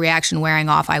could feel the reaction wearing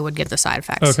off, I would get the side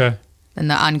effects. Okay. And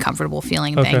the uncomfortable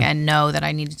feeling thing, and know that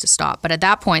I needed to stop. But at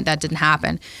that point, that didn't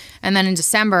happen. And then in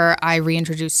December, I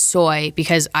reintroduced soy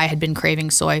because I had been craving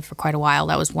soy for quite a while.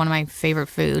 That was one of my favorite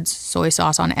foods, soy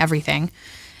sauce on everything.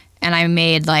 And I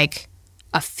made like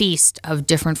a feast of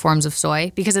different forms of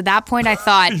soy because at that point I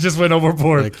thought... You just went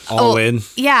overboard. Like all in.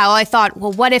 Yeah, well, I thought,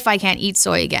 what if I can't eat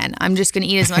soy again? I'm just going to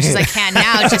eat as much as I can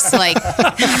now, just like...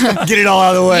 Get it all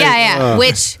out of the way. Yeah.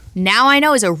 Which... Now I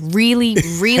know is a really,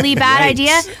 really bad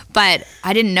idea, but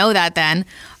I didn't know that then.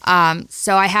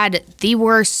 So I had the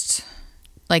worst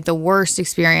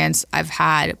experience I've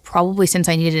had probably since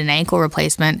I needed an ankle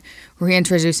replacement,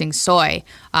 reintroducing soy,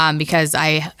 because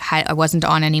I wasn't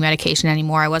on any medication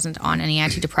anymore. I wasn't on any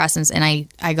antidepressants, and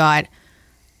I got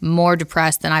more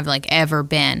depressed than I've like ever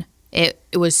been. It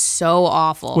was so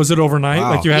awful. Was it overnight?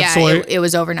 Wow. Like you had soy? It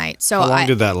was overnight. So how long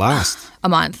did that last? A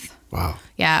month. Wow.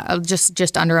 Yeah,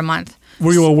 just under a month.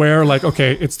 Were you aware, like,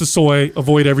 okay, it's the soy,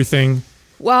 avoid everything?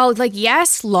 Well, like,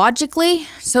 yes, logically.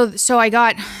 So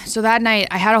that night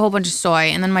I had a whole bunch of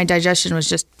soy, and then my digestion was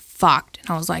just fucked.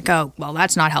 And I was like, oh, well,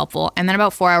 that's not helpful. And then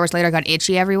about 4 hours later, I got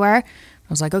itchy everywhere. I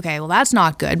was like, okay, well, that's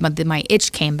not good. But then my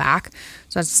itch came back.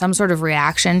 So that's some sort of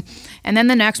reaction. And then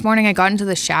the next morning I got into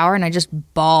the shower and I just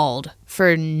bawled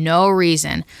for no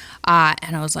reason.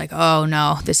 And I was like, oh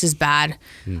no, this is bad.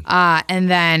 And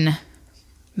then,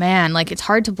 man, like it's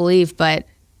hard to believe, but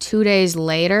 2 days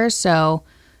later,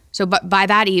 but by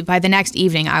the next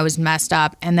evening I was messed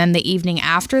up. And then the evening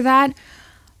after that,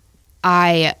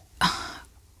 I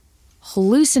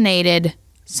hallucinated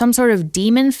some sort of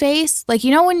demon face. Like,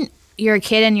 you know when you're a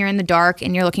kid and you're in the dark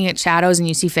and you're looking at shadows and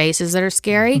you see faces that are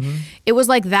scary? It was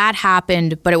like that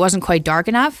happened, but it wasn't quite dark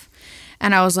enough.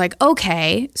 And I was like,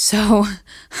 okay. So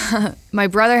my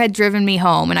brother had driven me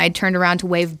home and I turned around to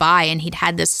wave bye and he'd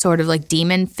had this sort of like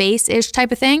demon face-ish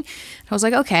type of thing. I was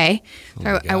like, okay.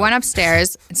 So I went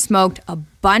upstairs and smoked a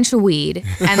bunch of weed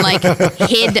and like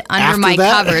hid under my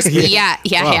covers. Yeah,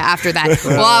 after that.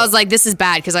 Well, I was like, this is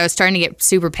bad because I was starting to get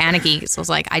super panicky. So I was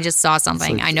like, I just saw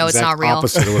something. Like I know it's not real.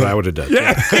 Opposite of what I would have done.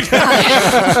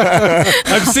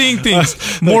 I'm seeing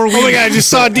things more weed. Oh my God, I just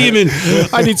saw a demon.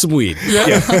 I need some weed.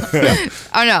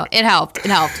 Oh no, it helped.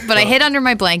 But I hid under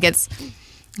my blankets.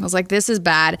 I was like, this is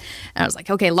bad. And I was like,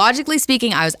 okay, logically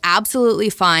speaking, I was absolutely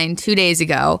fine 2 days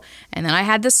ago. And then I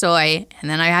had the soy, and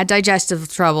then I had digestive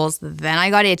troubles. Then I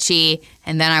got itchy,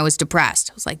 and then I was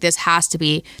depressed. I was like, this has to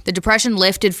be, the depression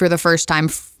lifted for the first time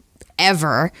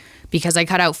ever because I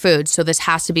cut out food. So this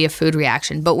has to be a food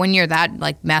reaction. But when you're that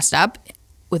like messed up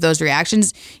with those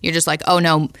reactions, you're just like, oh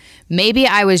no, maybe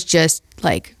I was just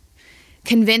like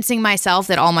convincing myself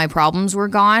that all my problems were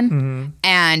gone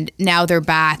and now they're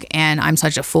back and I'm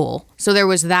such a fool. So there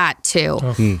was that too.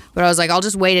 But I was like, I'll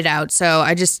just wait it out. So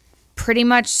I just pretty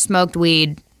much smoked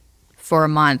weed for a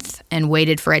month and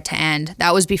waited for it to end.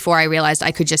 That was before I realized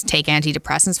I could just take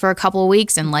antidepressants for a couple of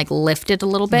weeks and like lift it a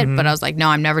little bit. But I was like, no,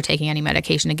 I'm never taking any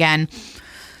medication again.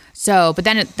 So, but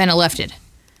then it lifted.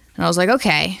 And I was like,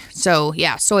 okay, so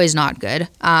yeah, soy is not good.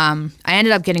 I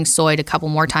ended up getting soyed a couple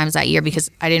more times that year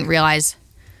because I didn't realize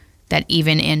that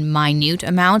even in minute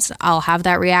amounts, I'll have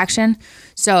that reaction.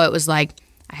 So it was like,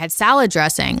 I had salad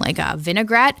dressing, like a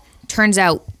vinaigrette. Turns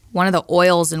out one of the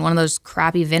oils in one of those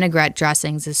crappy vinaigrette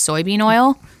dressings is soybean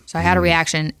oil. So I had a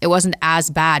reaction. It wasn't as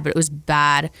bad, but it was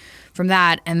bad from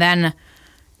that. And then,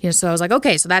 so I was like,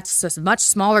 okay, so that's a much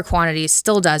smaller quantity,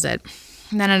 still does it.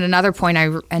 And then at another point, I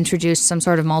introduced some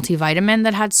sort of multivitamin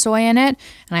that had soy in it,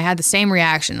 and I had the same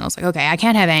reaction. I was like, okay, I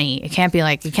can't have any. It can't be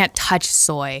like, you can't touch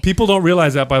soy. People don't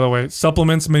realize that, by the way.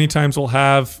 Supplements many times will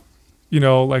have,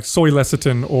 like soy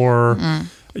lecithin or,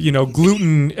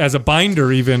 gluten as a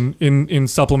binder even in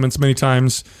supplements many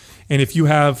times. And if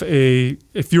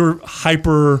you're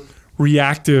hyper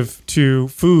reactive to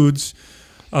foods,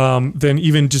 then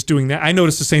even just doing that, I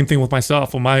noticed the same thing with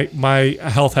myself. When my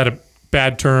health had a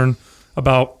bad turn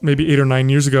about maybe 8 or 9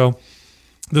 years ago,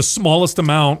 the smallest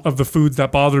amount of the foods that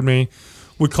bothered me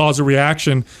would cause a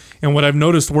reaction. And what I've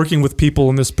noticed working with people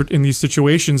in these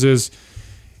situations is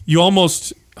you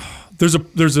almost there's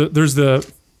the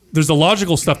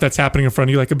logical stuff that's happening in front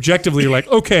of you. Like objectively, you're like,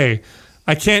 okay,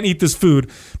 I can't eat this food.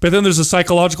 But then there's a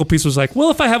psychological piece where it's like, well,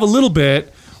 if I have a little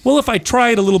bit, well, if I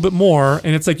try it a little bit more,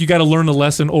 and it's like you got to learn the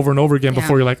lesson over and over again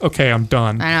before you're like, okay, I'm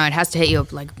done. I know, it has to hit you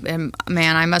up like, man,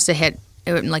 I must have hit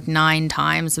it like 9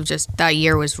 times of just, that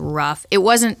year was rough. It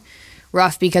wasn't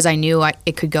rough because I knew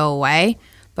it could go away,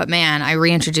 but man, I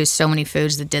reintroduced so many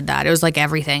foods that did that. It was like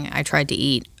everything I tried to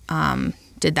eat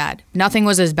did that. Nothing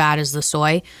was as bad as the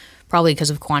soy, probably because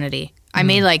of quantity. I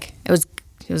made like, it was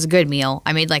a good meal.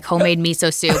 I made like homemade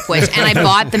miso soup, and I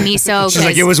bought the miso. She's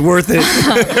like, it was worth it.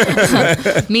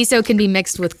 Miso can be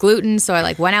mixed with gluten, so I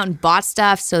like went out and bought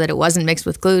stuff so that it wasn't mixed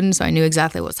with gluten, so I knew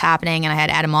exactly what was happening. And I had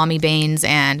edamame beans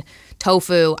and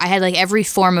tofu. I had like every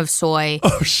form of soy.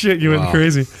 Oh shit, you went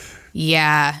crazy.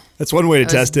 Yeah. That's one way to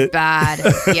test it. Bad.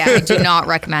 Yeah, I do not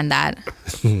recommend that.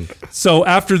 So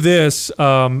after this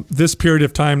period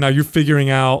of time, now you're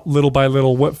figuring out little by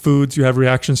little what foods you have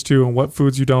reactions to and what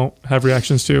foods you don't have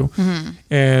reactions to.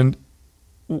 And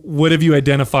what have you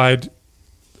identified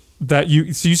that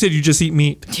so you said you just eat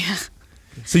meat. Yeah.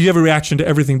 So you have a reaction to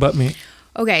everything but meat.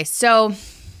 Okay, so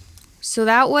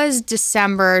that was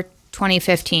December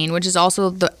 2015, which is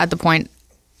also at the point.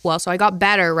 Well, so I got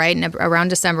better, right? And around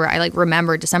December, I like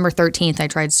remember December 13th, I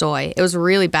tried soy. It was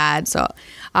really bad. So,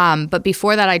 but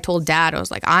before that, I told Dad, I was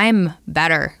like, I'm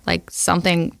better. Like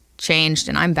something changed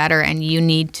and I'm better and you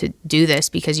need to do this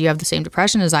because you have the same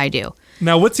depression as I do.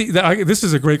 Now, this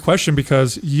is a great question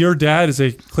because your dad is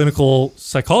a clinical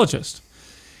psychologist.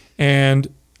 And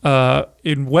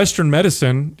in Western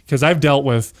medicine, because I've dealt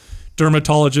with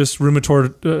dermatologists,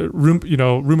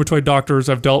 rheumatoid doctors,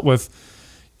 I've dealt with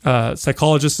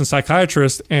psychologists and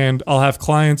psychiatrists, and I'll have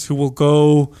clients who will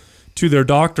go to their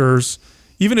doctors,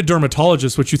 even a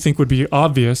dermatologist, which you think would be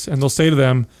obvious, and they'll say to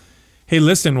them, hey,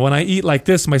 listen, when I eat like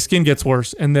this, my skin gets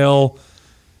worse. And they'll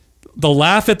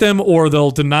laugh at them or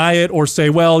they'll deny it or say,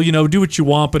 well, do what you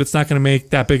want, but it's not going to make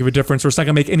that big of a difference or it's not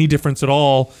going to make any difference at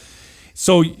all.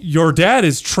 So your dad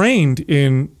is trained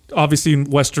obviously in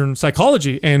Western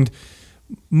psychology, and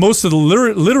most of the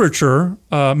literature,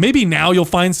 maybe now you'll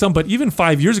find some, but even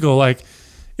 5 years ago, like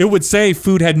it would say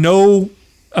food had no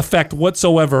effect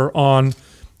whatsoever on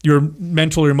your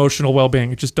mental or emotional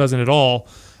well-being. It just doesn't at all.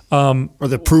 Or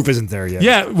the proof isn't there yet.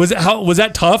 Yeah. Was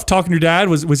that tough talking to your dad?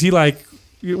 Was he like,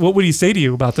 what would he say to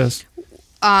you about this?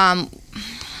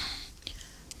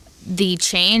 The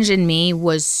change in me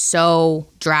was so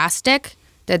drastic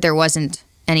that there wasn't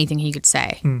anything he could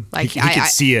say. Like He could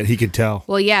see it. He could tell.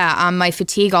 Well, yeah. My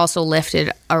fatigue also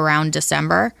lifted around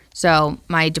December. So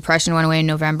my depression went away in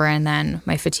November, and then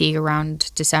my fatigue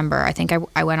around December. I think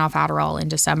I went off Adderall in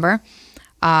December.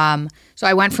 So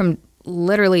I went from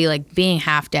literally like being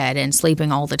half dead and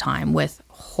sleeping all the time with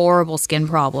horrible skin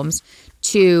problems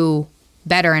to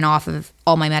better and off of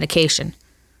all my medication.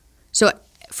 So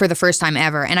for the first time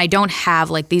ever. And I don't have,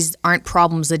 like, these aren't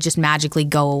problems that just magically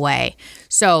go away.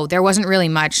 So there wasn't really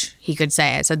much he could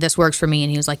say. I said, this works for me. And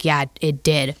he was like, yeah, it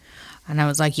did. And I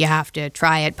was like, you have to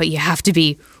try it, but you have to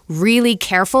be really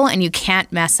careful and you can't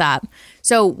mess up.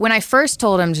 So when I first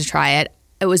told him to try it,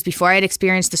 it was before I had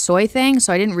experienced the soy thing.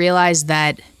 So I didn't realize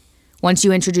that once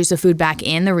you introduce a food back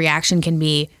in, the reaction can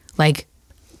be like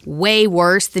way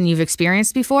worse than you've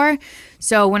experienced before.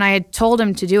 So when I had told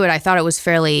him to do it, I thought it was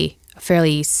fairly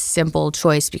simple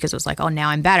choice because it was like, oh, now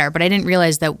I'm better. But I didn't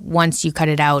realize that once you cut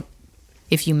it out,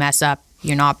 if you mess up,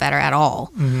 you're not better at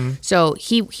all. So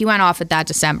he went off at that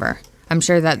December. I'm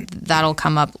sure that'll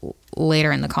come up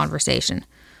later in the conversation.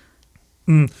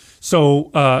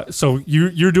 So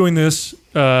you're doing this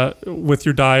with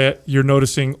your diet. You're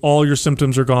noticing all your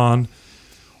symptoms are gone.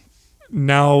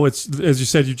 Now it's, as you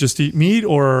said, you just eat meat,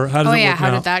 or how does it work how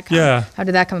now? did that come? Yeah. How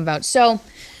did that come about? So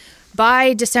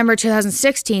by December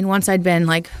 2016, once I'd been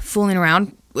like fooling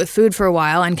around with food for a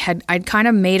while, and I'd kind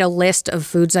of made a list of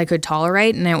foods I could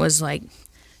tolerate, and it was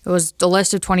the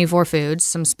list of 24 foods,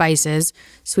 some spices,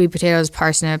 sweet potatoes,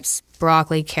 parsnips,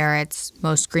 broccoli, carrots,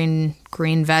 most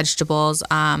green vegetables,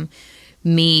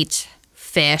 meat,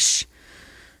 fish.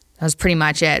 That was pretty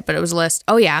much it. But it was a list.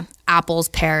 Oh yeah, apples,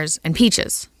 pears, and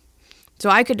peaches. So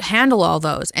I could handle all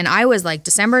those. And I was like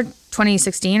December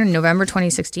 2016 or November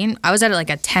 2016, I was at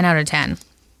like a 10 out of 10.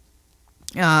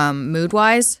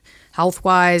 Mood-wise,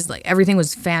 health-wise, like everything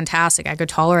was fantastic. I could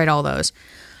tolerate all those.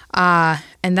 And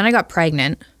then I got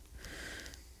pregnant.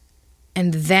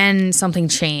 And then something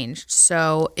changed.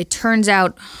 So it turns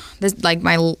out this, like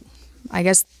I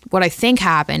guess what I think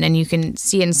happened, and you can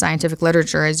see it in scientific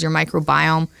literature, is your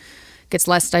microbiome gets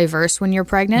less diverse when you're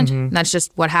pregnant. And that's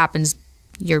just what happens.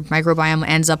 Your microbiome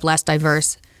ends up less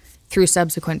diverse through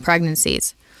subsequent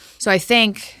pregnancies. So I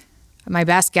think my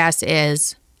best guess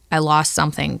is I lost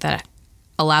something that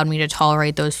allowed me to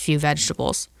tolerate those few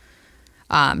vegetables.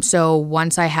 So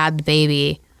once I had the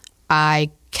baby, I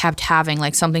kept having,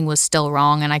 like, something was still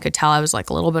wrong, and I could tell I was like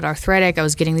a little bit arthritic. I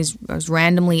was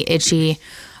randomly itchy,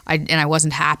 and I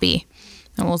wasn't happy.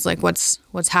 And I was like,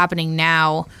 what's happening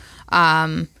now?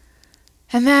 And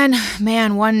then,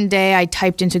 man, one day I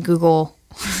typed into Google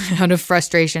out of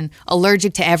frustration,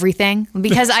 allergic to everything,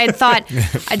 because I had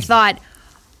thought,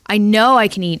 I know I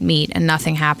can eat meat and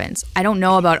nothing happens. I don't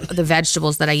know about the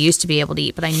vegetables that I used to be able to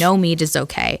eat, but I know meat is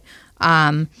okay.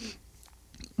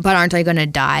 But aren't I going to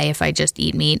die if I just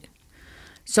eat meat?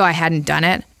 So I hadn't done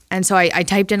it. And so I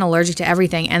typed in allergic to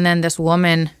everything. And then this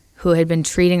woman who had been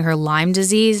treating her Lyme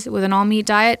disease with an all-meat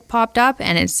diet popped up.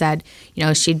 And it said,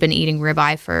 she'd been eating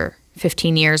ribeye for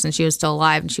 15 years and she was still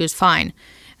alive and she was fine.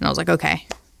 And I was like, okay,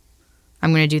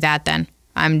 I'm going to do that then.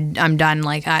 I'm done.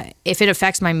 Like, if it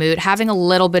affects my mood, having a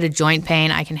little bit of joint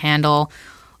pain, I can handle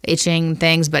itching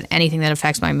things, but anything that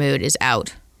affects my mood is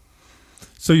out.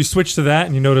 So you switched to that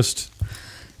and you noticed...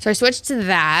 So I switched to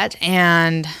that,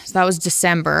 and so that was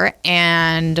December,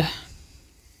 and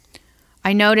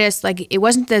I noticed, like, it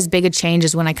wasn't as big a change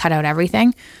as when I cut out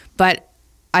everything, but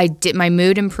my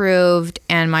mood improved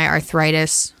and my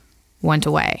arthritis went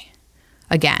away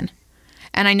again.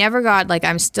 And I never got, like,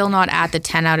 I'm still not at the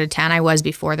 10 out of 10 I was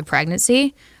before the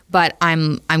pregnancy, but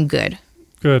I'm good.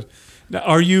 Good. Now,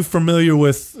 are you familiar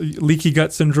with leaky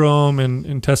gut syndrome and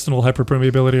intestinal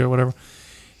hyperpermeability or whatever?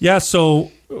 Yeah,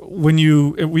 so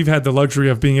we've had the luxury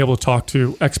of being able to talk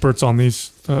to experts on these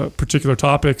particular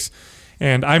topics,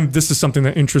 and this is something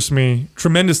that interests me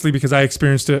tremendously because I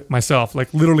experienced it myself.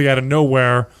 Like, literally out of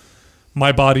nowhere,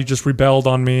 my body just rebelled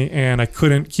on me, and I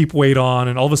couldn't keep weight on,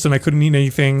 and all of a sudden I couldn't eat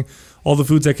anything, all the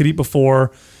foods I could eat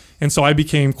before, and so I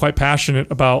became quite passionate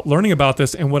about learning about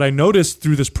this. And what I noticed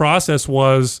through this process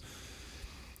was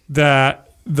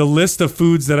that the list of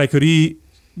foods that I could eat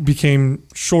became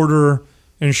shorter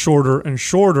and shorter and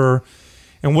shorter.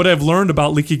 And what I've learned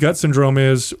about leaky gut syndrome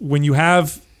is when you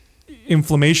have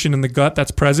inflammation in the gut that's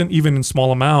present, even in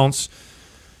small amounts,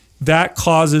 that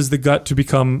causes the gut to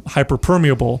become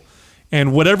hyperpermeable.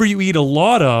 And whatever you eat a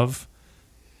lot of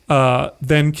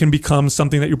then can become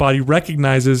something that your body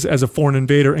recognizes as a foreign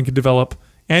invader and can develop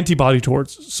antibody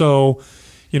towards. So,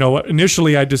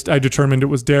 initially I determined it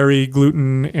was dairy,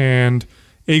 gluten, and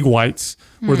egg whites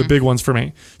were the big ones for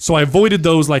me. So I avoided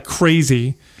those like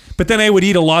crazy. But then I would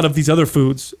eat a lot of these other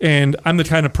foods, and I'm the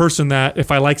kind of person that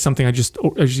if I like something, I just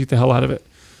eat the hell out of it.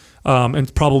 And it's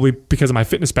probably because of my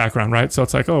fitness background, right? So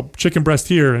it's like, chicken breast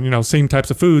here, and same types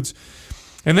of foods.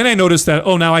 And then I noticed that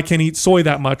now I can't eat soy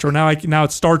that much, or now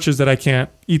it's starches that I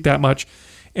can't eat that much.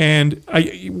 And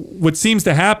what seems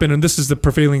to happen, and this is the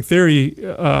prevailing theory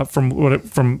from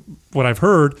what I've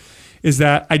heard, is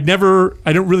that I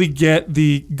don't really get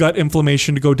the gut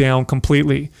inflammation to go down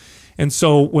completely. And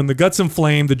so when the gut's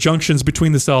inflamed, the junctions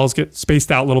between the cells get spaced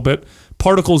out a little bit.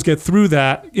 Particles get through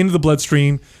that into the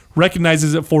bloodstream,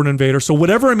 recognizes it for an invader. So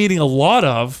whatever I'm eating a lot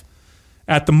of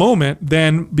at the moment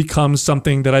then becomes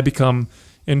something that I become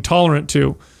intolerant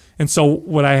to. And so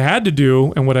what I had to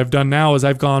do, and what I've done now, is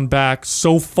I've gone back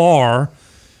so far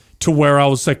to where I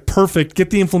was like, perfect, get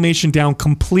the inflammation down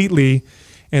completely,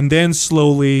 and then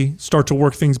slowly start to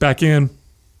work things back in.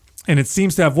 And it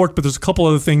seems to have worked, but there's a couple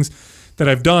other things that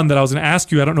I've done that I was going to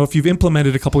ask you. I don't know if you've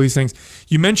implemented a couple of these things.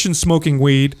 You mentioned smoking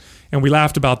weed, and we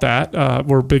laughed about that.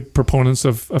 We're big proponents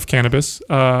of cannabis.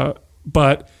 But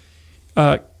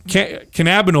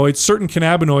cannabinoids, certain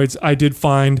cannabinoids, I did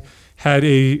find had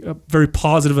a very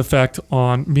positive effect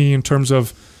on me in terms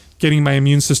of getting my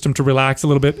immune system to relax a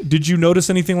little bit. Did you notice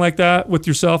anything like that with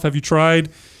yourself? Have you tried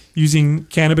using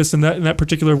cannabis in that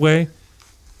particular way?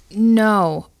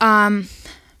 No,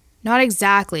 not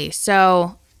exactly.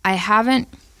 So I haven't.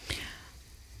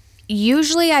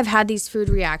 Usually I've had these food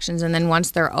reactions, and then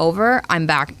once they're over, I'm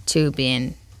back to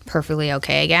being perfectly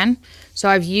okay again. So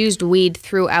I've used weed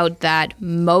throughout that,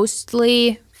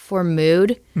 mostly for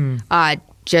mood.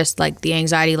 Just like the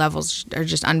anxiety levels are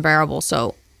just unbearable.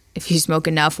 So if you smoke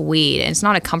enough weed, and it's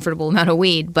not a comfortable amount of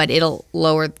weed, but it'll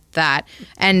lower that.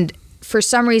 And for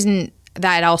some reason,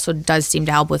 that also does seem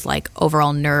to help with like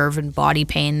overall nerve and body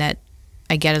pain that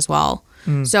I get as well.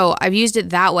 So I've used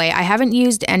it that way. I haven't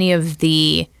used any of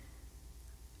the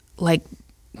like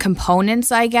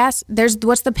components, I guess.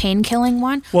 What's the pain killing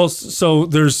one? Well, so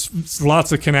there's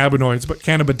lots of cannabinoids, but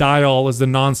cannabidiol is the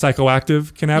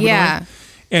non-psychoactive cannabinoid. Yeah.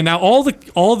 And now all the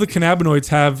cannabinoids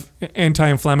have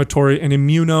anti-inflammatory and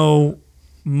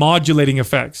immunomodulating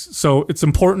effects. So it's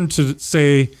important to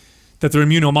say that they're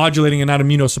immunomodulating and not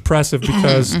immunosuppressive,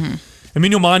 because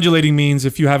immunomodulating means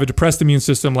if you have a depressed immune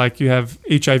system, like you have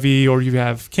HIV or you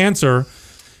have cancer,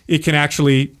 it can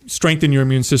actually strengthen your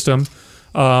immune system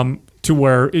to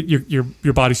where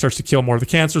your body starts to kill more of the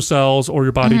cancer cells, or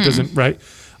your body doesn't, right?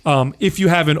 If you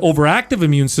have an overactive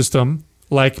immune system,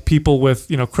 like people with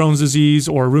Crohn's disease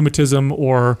or rheumatism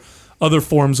or other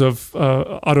forms of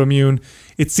autoimmune,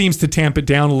 it seems to tamp it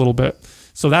down a little bit.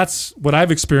 So that's what I've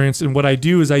experienced. And what I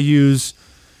do is I use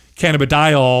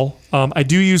cannabidiol. I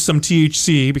do use some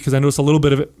THC because I notice a little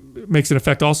bit of it makes an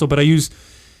effect also, but I use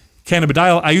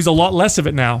cannabidiol. I use a lot less of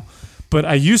it now, but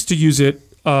I used to use it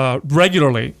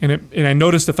regularly. And I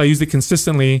noticed if I used it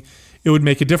consistently, it would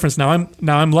make a difference. Now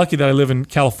I'm lucky that I live in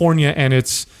California, and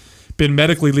it's been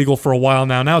medically legal for a while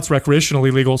now. Now it's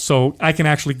recreationally legal, so I can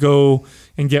actually go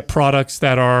and get products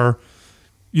that are,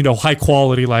 high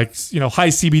quality, like high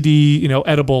CBD,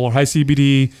 edible, or high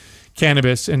CBD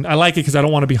cannabis. And I like it because I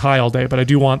don't want to be high all day, but I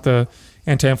do want the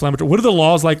anti-inflammatory. What are the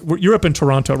laws like? You're up in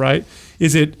Toronto, right?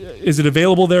 Is it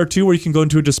available there too, where you can go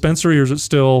into a dispensary, or is it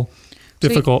still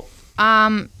difficult?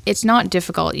 It's not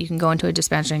difficult. You can go into a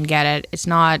dispensary and get it. It's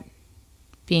not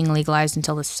being legalized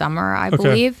until the summer, I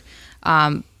believe.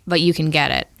 But you can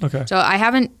get it. Okay. So I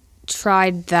haven't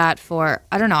tried that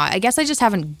I don't know. I guess I just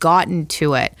haven't gotten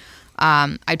to it.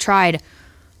 I tried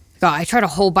a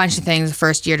whole bunch of things the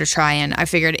first year to try, and I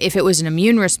figured if it was an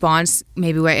immune response,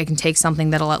 maybe I can take something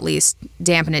that'll at least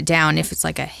dampen it down. If it's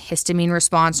like a histamine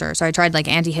response, so I tried like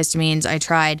antihistamines. I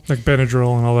tried like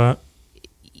Benadryl and all that.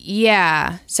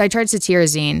 Yeah. So I tried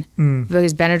cetirizine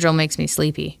because Benadryl makes me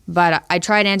sleepy. But I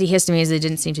tried antihistamines. They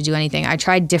didn't seem to do anything. I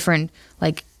tried different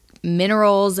like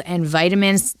minerals and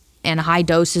vitamins and high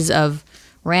doses of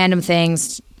random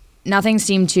things. Nothing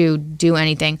seemed to do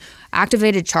anything.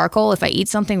 Activated charcoal, if I eat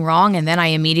something wrong and then I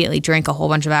immediately drink a whole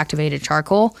bunch of activated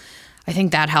charcoal, I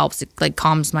think that helps. It like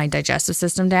calms my digestive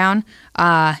system down.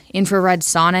 Infrared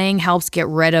sauning helps get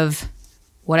rid of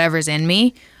whatever's in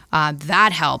me.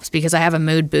 That helps because I have a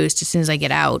mood boost as soon as I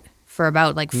get out for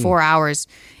about like 4 hours.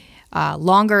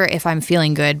 Longer if I'm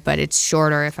feeling good, but it's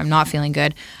shorter if I'm not feeling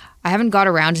good. I haven't got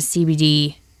around to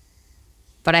CBD,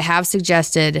 but I have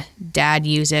suggested Dad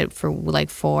use it for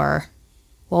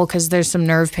Well, because there's some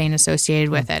nerve pain associated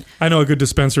with it. I know a good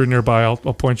dispensary nearby. I'll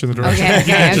point you in the direction.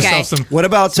 Okay. Just have some- What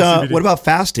about some CBD. what about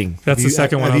fasting? That's the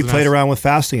second one. Have I you was played gonna around with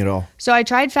fasting at all? So I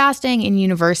tried fasting in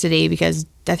university because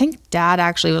I think Dad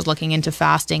actually was looking into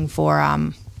fasting for, I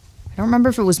don't remember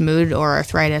if it was mood or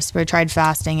arthritis, but I tried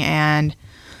fasting and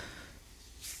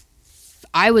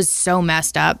I was so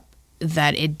messed up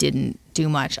that it didn't do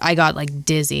much. I got like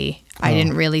dizzy. I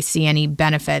didn't really see any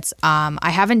benefits. I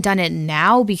haven't done it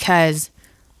now because,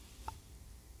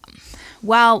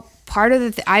 well, part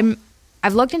of the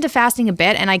I've looked into fasting a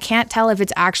bit and I can't tell if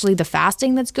it's actually the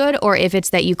fasting that's good or if it's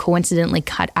that you coincidentally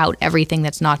cut out everything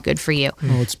that's not good for you.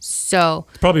 So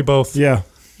It's probably both.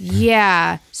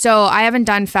 yeah. So I haven't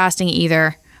done fasting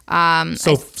either.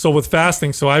 So with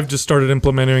fasting, so I've just started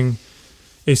implementing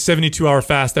a 72-hour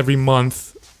fast every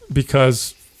month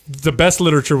because the best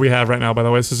literature we have right now, by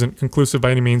the way, this isn't conclusive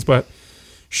by any means, but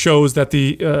shows that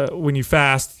when you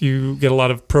fast, you get a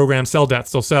lot of programmed cell death.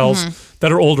 So cells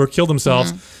that are older kill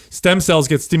themselves. Stem cells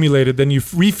get stimulated, then you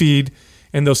refeed,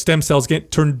 and those stem cells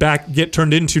get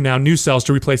turned into now new cells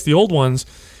to replace the old ones.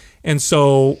 And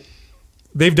so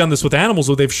they've done this with animals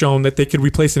where they've shown that they could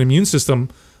replace an immune system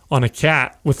on a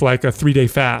cat with like a 3-day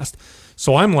fast.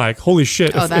 So I'm like, holy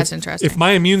shit. That's interesting. If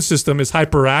my immune system is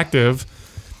hyperactive,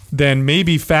 then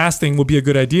maybe fasting would be a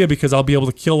good idea because I'll be able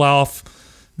to kill off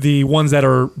the ones that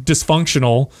are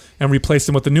dysfunctional and replace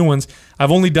them with the new ones.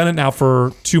 I've only done it now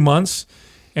for 2 months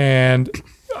and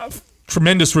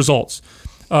tremendous results.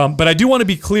 But I do want to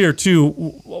be clear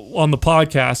too on the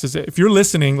podcast is that if you're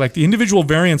listening, like the individual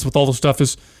variance with all the stuff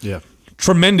is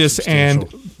tremendous and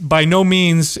by no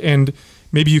means, and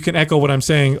maybe you can echo what I'm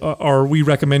saying, are we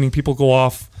recommending people go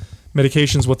off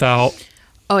medications without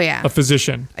a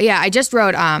physician? Yeah, I just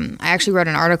wrote, I actually wrote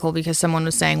an article because someone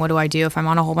was saying, what do I do if I'm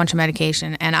on a whole bunch of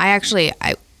medication? And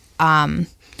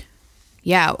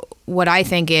what I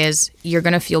think is you're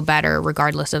going to feel better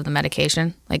regardless of the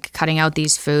medication. Like cutting out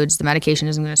these foods, the medication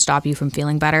isn't going to stop you from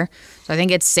feeling better. So I think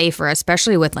it's safer,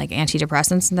 especially with like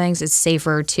antidepressants and things, it's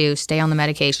safer to stay on the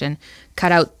medication,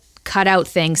 cut out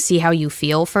things, see how you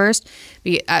feel first.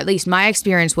 At least my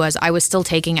experience was I was still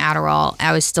taking Adderall,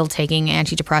 I was still taking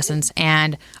antidepressants,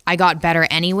 and I got better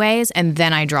anyways, and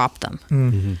then I dropped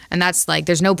them. And that's like,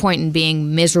 there's no point in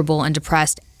being miserable and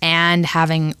depressed and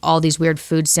having all these weird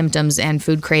food symptoms and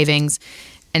food cravings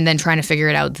and then trying to figure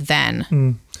it out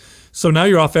then. So now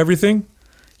you're off everything?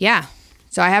 Yeah.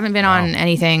 So I haven't been on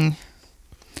anything,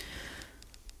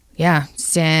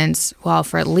 since, well,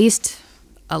 for at least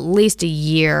a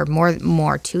year,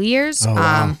 more 2 years. Oh,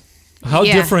 wow. How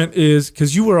different is,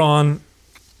 because you were on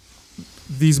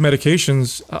these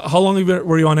medications, how long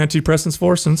were you on antidepressants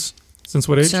for? Since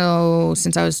what age? So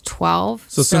since I was 12.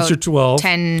 So since you're 12.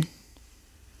 10,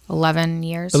 11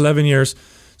 years. 11 years.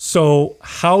 So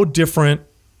how different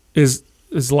is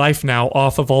life now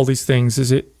off of all these things?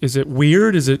 Is it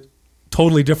weird? Is it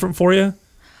totally different for you?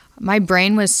 My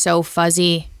brain was so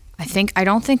fuzzy. I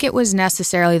don't think it was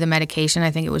necessarily the medication.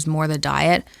 I think it was more the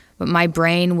diet. But my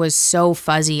brain was so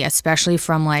fuzzy, especially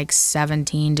from like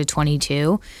 17 to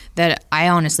 22, that I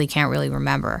honestly can't really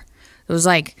remember. It was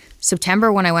like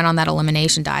September when I went on that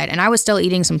elimination diet, and I was still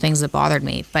eating some things that bothered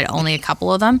me, but only a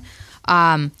couple of them.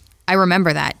 I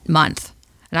remember that month,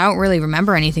 and I don't really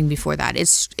remember anything before that.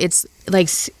 It's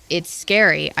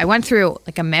scary. I went through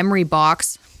like a memory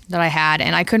box that I had,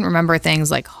 and I couldn't remember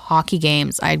things like hockey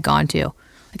games I had gone to.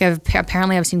 Like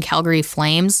I've seen Calgary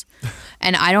Flames,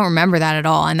 and I don't remember that at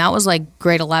all. And that was like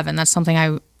grade 11. That's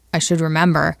something I should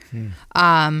remember.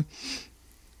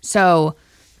 So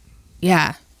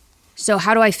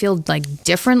how do I feel like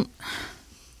different?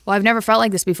 Well, I've never felt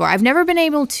like this before. I've never been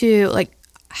able to like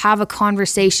have a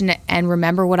conversation and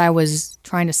remember what I was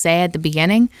trying to say at the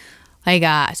beginning. Like,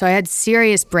 so I had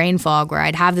serious brain fog where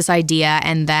I'd have this idea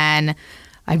and then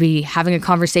I'd be having a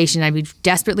conversation. I'd be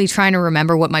desperately trying to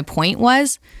remember what my point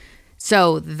was.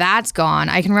 So that's gone.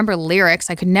 I can remember lyrics.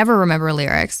 I could never remember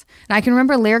lyrics. And I can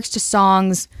remember lyrics to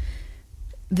songs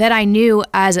that I knew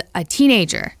as a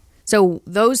teenager. So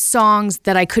those songs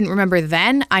that I couldn't remember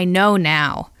then, I know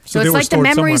now. So it's like the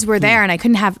memories were there and I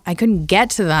couldn't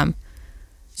get to them.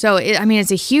 So,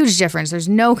 it's a huge difference. There's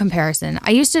no comparison.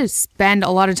 I used to spend a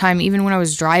lot of time, even when I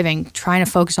was driving, trying to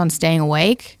focus on staying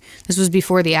awake. This was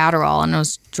before the Adderall, and I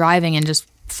was driving and just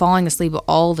falling asleep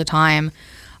all the time.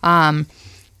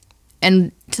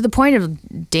 And to the point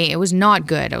of day, it was not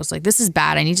good. I was like, this is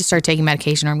bad. I need to start taking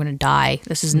medication or I'm going to die.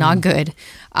 This is not good.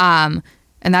 And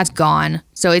that's gone.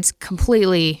 So it's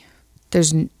completely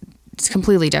different.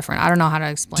 I don't know how to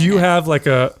explain it. Do you have like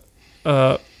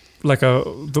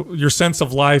your sense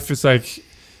of life is like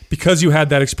because you had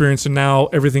that experience and now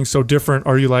everything's so different,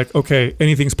 are you like, okay,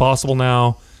 anything's possible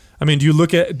now? I mean, do you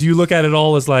look at it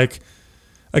all as like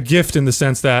a gift in the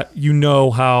sense that you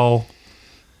know how,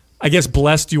 I guess,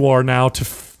 blessed you are now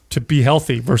to be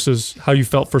healthy versus how you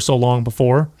felt for so long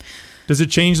before? Does it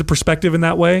change the perspective in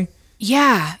that way?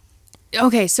 Yeah.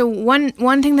 Okay, so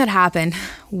one thing that happened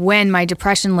when my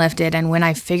depression lifted and when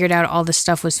I figured out all this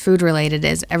stuff was food related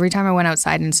is every time I went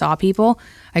outside and saw people,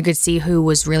 I could see who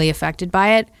was really affected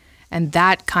by it. And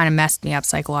that kind of messed me up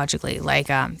psychologically. Like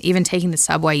even taking the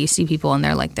subway, you see people and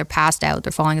they're passed out,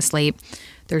 they're falling asleep,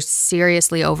 they're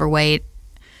seriously overweight,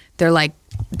 they're like,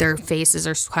 their faces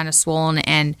are kind of swollen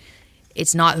and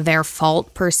it's not their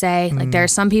fault per se. Like there are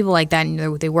some people like that and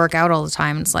they work out all the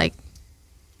time and it's like,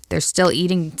 they're still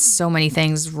eating so many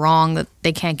things wrong that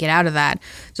they can't get out of that.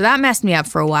 So that messed me up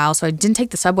for a while. So I didn't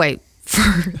take the subway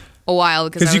for a while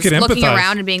because I was looking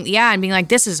around and being like,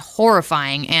 this is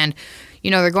horrifying. And,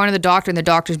 they're going to the doctor and the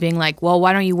doctor's being like, well,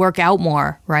 why don't you work out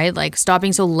more, right? Like, stop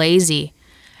being so lazy.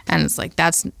 And it's like,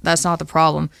 that's not the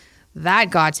problem. That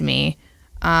got to me.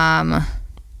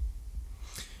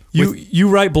 You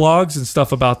write blogs and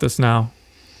stuff about this now.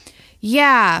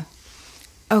 Yeah.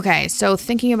 Okay, so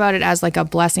thinking about it as like a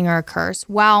blessing or a curse,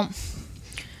 well,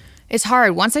 it's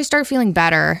hard. Once I start feeling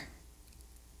better,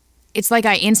 it's like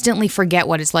I instantly forget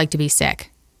what it's like to be sick.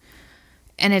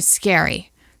 And it's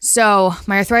scary. So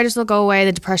my arthritis will go away,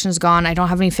 the depression is gone, I don't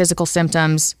have any physical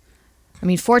symptoms. I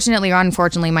mean, fortunately or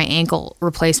unfortunately, my ankle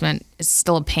replacement is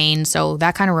still a pain, so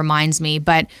that kind of reminds me.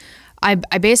 But I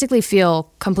basically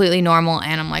feel completely normal,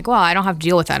 and I'm like, well, I don't have to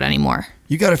deal with that anymore.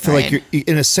 You got to feel like you're,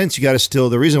 in a sense, you got to still,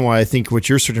 the reason why I think what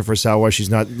you're searching for, Sal, why she's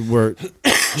not, where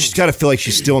she's got to feel like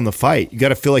she's still in the fight. You got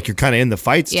to feel like you're kind of in the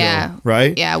fight still,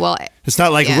 right? Yeah, well. It's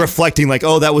not like reflecting like,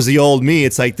 oh, that was the old me.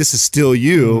 It's like, this is still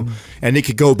you. And it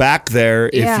could go back there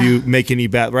if you make any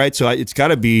bad, right? So it's got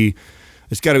to be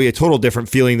a total different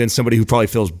feeling than somebody who probably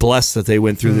feels blessed that they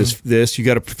went through this. You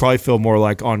got to probably feel more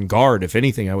like on guard, if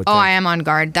anything, I would think. Oh, I am on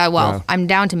guard. I'm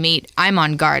down to meat. I'm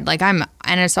on guard. Like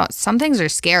some things are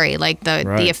scary. Like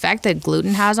the effect that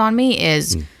gluten has on me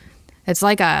is, it's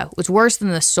worse than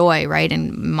the soy, right?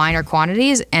 In minor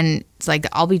quantities. And it's like,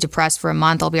 I'll be depressed for a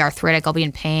month. I'll be arthritic. I'll be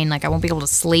in pain. Like I won't be able to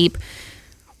sleep,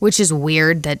 which is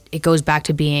weird that it goes back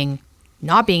to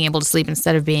not being able to sleep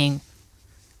instead of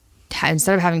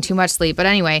having too much sleep. But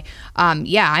anyway,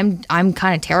 I'm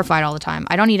kind of terrified all the time.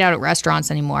 I don't eat out at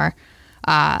restaurants anymore.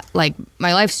 Like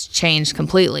my life's changed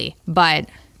completely, but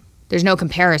there's no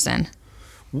comparison.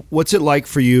 What's it like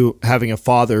for you having a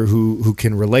father who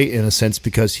can relate in a sense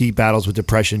because he battles with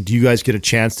depression? Do you guys get a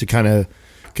chance to kind of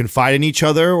confide in each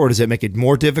other, or does it make it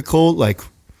more difficult?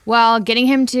 Well, getting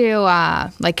him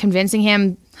to convincing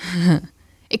him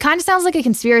it kind of sounds like a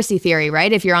conspiracy theory,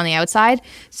 right? If you're on the outside.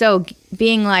 So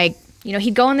being like,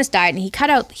 he'd go on this diet and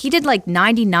he did like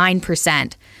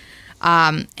 99%.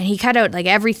 And he cut out like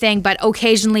everything, but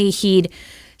occasionally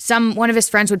one of his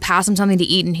friends would pass him something to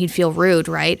eat and he'd feel rude,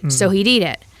 right? So he'd eat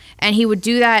it. And he would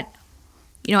do that,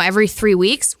 every 3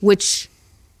 weeks, which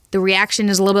the reaction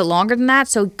is a little bit longer than that.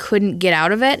 So he couldn't get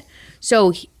out of it.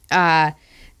 So,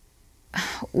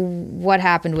 what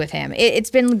happened with him? It's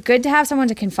been good to have someone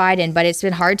to confide in, but it's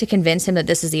been hard to convince him that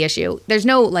this is the issue. There's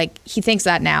no, he thinks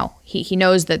that now. He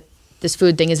knows that this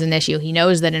food thing is an issue. He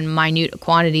knows that in minute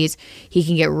quantities, he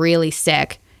can get really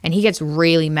sick, and he gets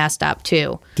really messed up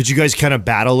too. Did you guys kind of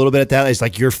battle a little bit at that? It's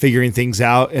like you're figuring things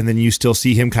out, and then you still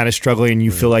see him kind of struggling, and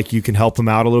you feel like you can help him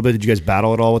out a little bit. Did you guys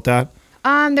battle at all with that?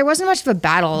 There wasn't much of a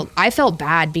battle. I felt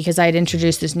bad because I had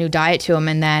introduced this new diet to him,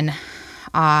 and then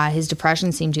his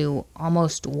depression seemed to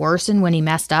almost worsen when he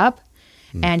messed up.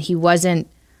 And he wasn't,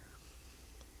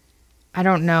 I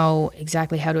don't know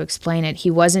exactly how to explain it. He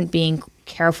wasn't being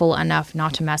careful enough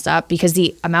not to mess up, because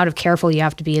the amount of careful you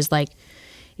have to be is like,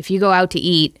 if you go out to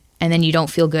eat and then you don't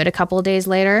feel good a couple of days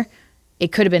later,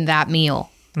 it could have been that meal,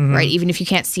 right? Even if you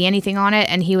can't see anything on it.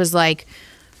 And he was like,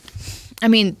 I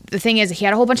mean, the thing is, he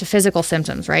had a whole bunch of physical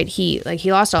symptoms, right? He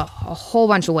lost a whole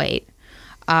bunch of weight.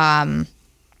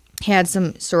 He had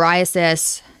some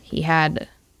psoriasis. He had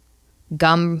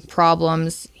gum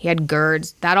problems. He had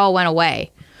GERDs. That all went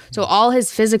away. So all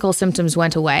his physical symptoms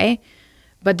went away,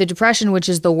 but the depression, which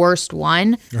is the worst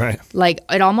one,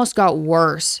 it almost got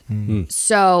worse.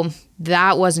 So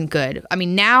that wasn't good. I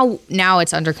mean, now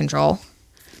it's under control,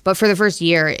 but for the first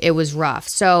year, it was rough.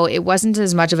 So it wasn't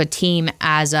as much of a team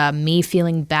as me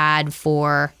feeling bad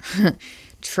for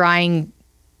trying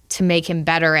to make him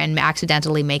better and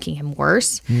accidentally making him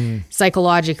worse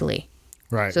psychologically.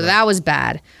 So that was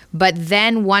bad. But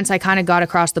then once I kind of got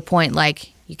across the point,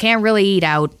 like, you can't really eat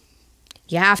out.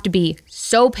 You have to be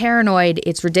so paranoid,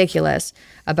 it's ridiculous,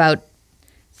 about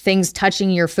things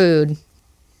touching your food.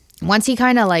 Once he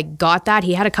kind of like got that,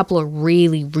 he had a couple of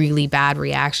really, really bad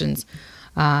reactions.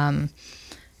 Once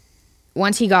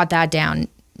he got that down,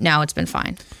 now it's been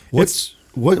fine. What's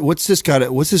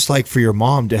this like for your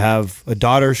mom to have a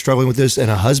daughter struggling with this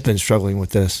and a husband struggling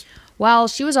with this? Well,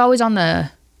 she was always on the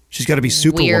She's got to be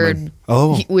Superwoman.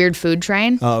 weird food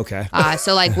train. Oh, okay.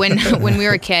 So like when we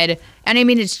were a kid, and I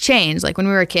mean it's changed. Like when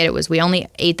we were a kid, it was we only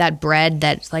ate that bread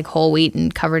that's like whole wheat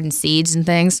and covered in seeds and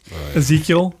things. Right.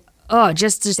 Ezekiel. Oh,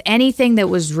 just anything that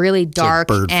was really dark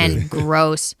and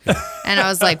gross. And I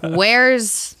was like,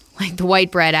 where's like the white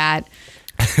bread at?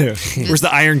 Where's the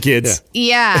Iron Kids?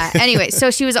 Yeah. Anyway, so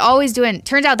she was always doing,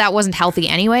 turns out that wasn't healthy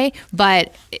anyway,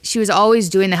 but she was always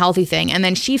doing the healthy thing. And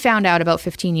then she found out about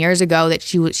 15 years ago that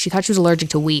she thought she was allergic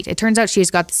to wheat. It turns out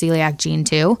she's got the celiac gene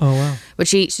too. Oh, wow. But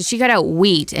she cut out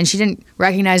wheat and she didn't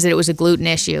recognize that it was a gluten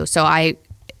issue. So I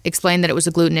explained that it was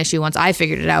a gluten issue once I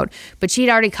figured it out. But she'd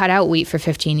already cut out wheat for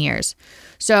 15 years.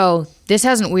 So this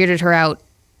hasn't weirded her out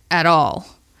at all.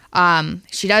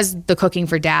 She does the cooking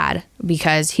for Dad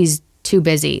because he's too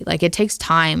busy. Like it takes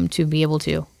time to be able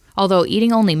to. Although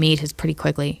eating only meat is pretty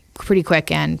quick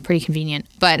and pretty convenient.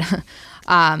 But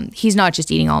he's not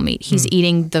just eating all meat. He's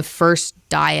eating the first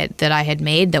diet that I had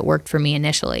made that worked for me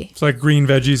initially. It's like green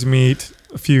veggies, meat,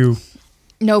 a few.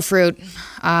 No fruit.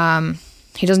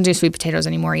 He doesn't do sweet potatoes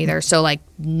anymore either. So like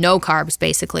no carbs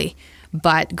basically,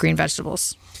 but green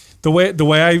vegetables. The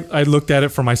way I looked at it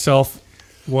for myself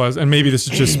was, and maybe this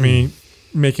is just me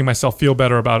making myself feel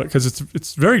better about it, because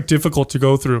it's very difficult to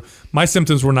go through. My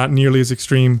symptoms were not nearly as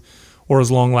extreme or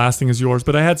as long lasting as yours,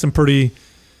 but I had some pretty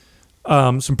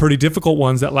difficult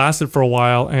ones that lasted for a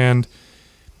while. And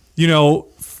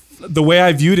the way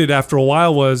I viewed it after a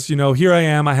while was, here I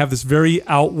am, I have this very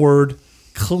outward,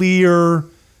 clear,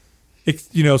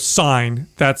 sign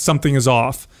that something is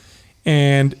off,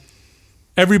 and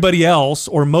everybody else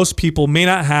or most people may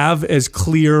not have as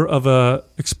clear of a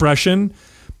expression.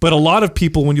 But a lot of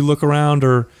people, when you look around,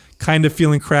 are kind of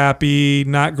feeling crappy,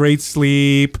 not great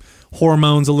sleep,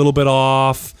 hormones a little bit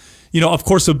off. Of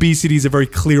course, obesity is a very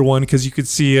clear one because you could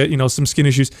see it, some skin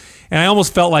issues. And I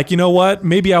almost felt like,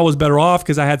 maybe I was better off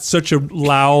because I had such a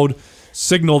loud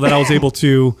signal that I was able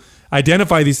to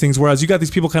identify these things. Whereas you got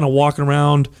these people kind of walking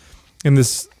around in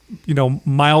this,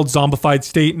 mild zombified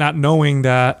state, not knowing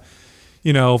that,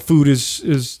 food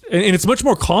is, and it's much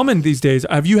more common these days.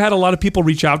 Have you had a lot of people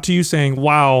reach out to you saying,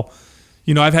 wow,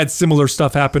 I've had similar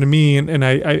stuff happen to me and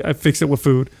I fixed it with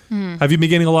food. Have you been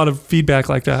getting a lot of feedback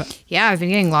like that? Yeah, I've been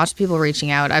getting lots of people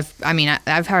reaching out.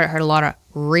 I've heard a lot of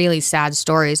really sad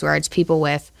stories where it's people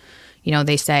with,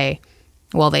 they say,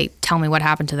 well, they tell me what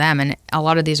happened to them. And a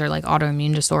lot of these are like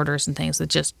autoimmune disorders and things that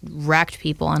just wrecked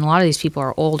people. And a lot of these people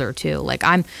are older too. Like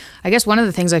I guess one of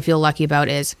the things I feel lucky about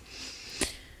is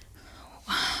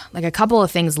like a couple of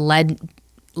things allowed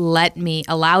me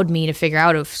to figure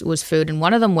out if it was food. And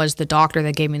one of them was the doctor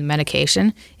that gave me the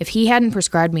medication. If he hadn't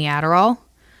prescribed me Adderall,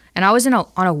 and I was on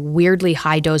a weirdly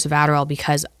high dose of Adderall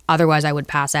because otherwise I would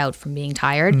pass out from being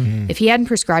tired. Mm-hmm. If he hadn't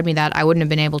prescribed me that, I wouldn't have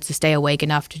been able to stay awake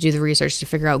enough to do the research to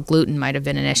figure out gluten might have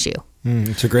been an issue.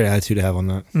 It's a great attitude to have on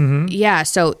that. Mm-hmm. Yeah,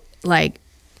 so like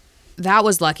that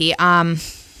was lucky.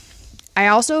 I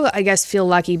also, I guess, feel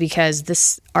lucky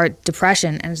because our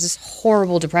depression, and it's this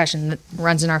horrible depression that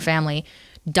runs in our family,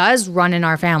 does run in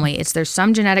our family. There's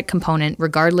some genetic component,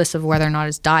 regardless of whether or not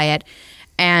it's diet,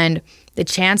 and the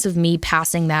chance of me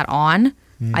passing that on,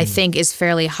 I think, is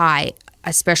fairly high,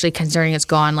 especially considering it's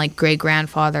gone like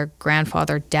great-grandfather,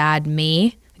 grandfather, dad,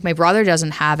 me. My brother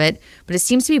doesn't have it, but it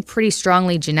seems to be pretty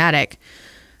strongly genetic.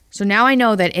 So now I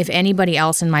know that if anybody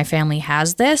else in my family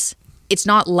has this, it's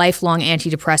not lifelong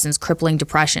antidepressants crippling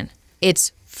depression.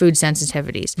 It's food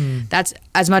sensitivities. That's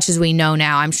as much as we know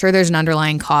now. I'm sure there's an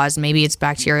underlying cause. Maybe it's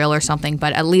bacterial or something,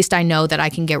 but at least I know that I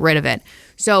can get rid of it.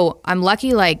 So I'm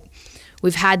lucky, like,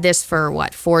 we've had this for,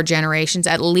 4 generations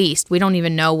at least. We don't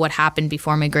even know what happened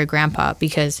before my great-grandpa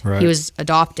because he was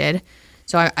adopted.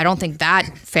 So I don't think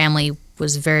that family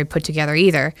was very put together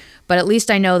either. But at least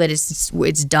I know that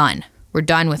it's done. We're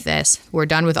done with this. We're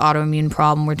done with autoimmune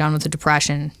problem. We're done with the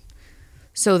depression.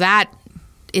 So that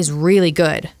is really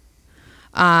good.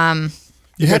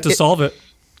 You had to solve it.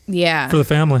 Yeah. For the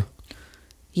family.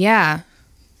 Yeah.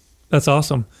 That's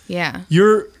awesome. Yeah.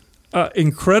 You're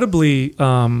incredibly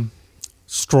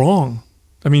strong.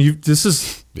 I mean, this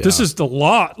is a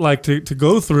lot like to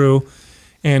go through,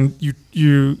 and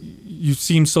you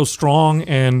seem so strong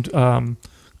and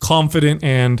confident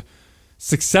and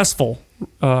successful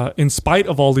in spite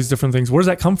of all these different things. Where does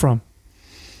that come from?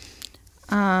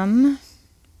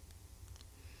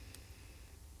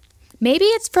 Maybe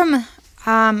it's from,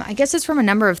 I guess it's from a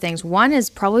number of things. One is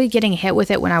probably getting hit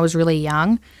with it when I was really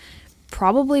young.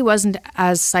 Probably wasn't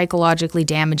as psychologically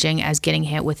damaging as getting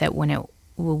hit with it when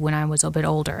I was a bit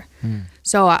older.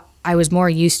 So I was more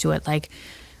used to it. Like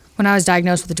when I was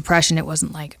diagnosed with depression, it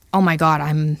wasn't like, oh my God,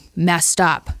 I'm messed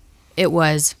up. It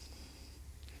was,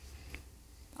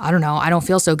 I don't know, I don't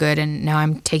feel so good, and now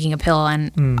I'm taking a pill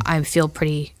and I feel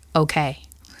pretty okay.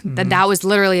 That was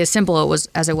literally as simple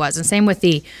as it was. And same with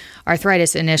the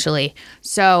arthritis initially.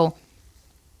 So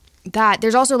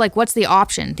there's also like, what's the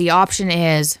option? The option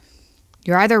is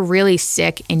you're either really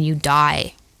sick and you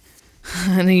die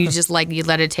and then you just like, you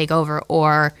let it take over,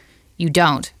 or you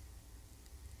don't.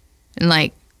 And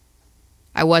like,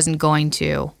 I was going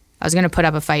to put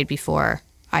up a fight before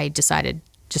I decided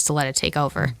just to let it take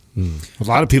over. A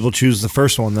lot of people choose the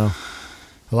first one though.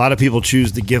 A lot of people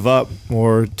choose to give up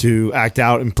or to act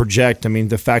out and project. I mean,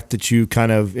 the fact that you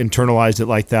kind of internalized it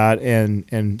like that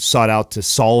and sought out to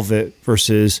solve it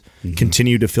versus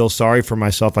continue to feel sorry for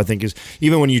myself, I think is,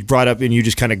 even when you brought up and you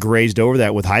just kind of grazed over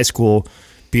that with high school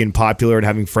being popular and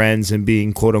having friends and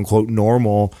being quote unquote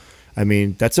normal. I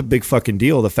mean, that's a big fucking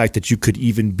deal. The fact that you could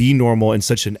even be normal in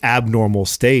such an abnormal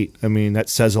state. I mean, that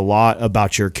says a lot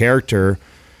about your character,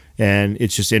 and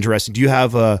it's just interesting. Do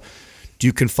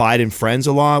you confide in friends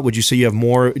a lot? Would you say you have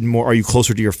more? Are you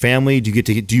closer to your family? Do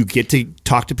you get to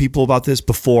talk to people about this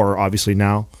before? Obviously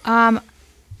now.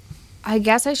 I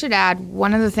guess I should add,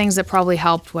 one of the things that probably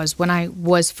helped was when I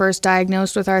was first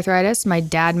diagnosed with arthritis, my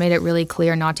dad made it really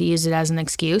clear not to use it as an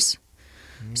excuse.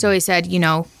 So he said,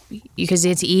 because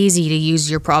it's easy to use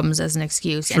your problems as an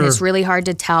excuse. Sure. And it's really hard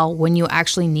to tell when you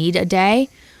actually need a day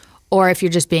or if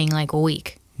you're just being like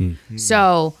weak.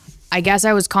 So I guess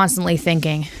I was constantly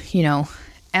thinking,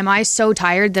 am I so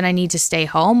tired that I need to stay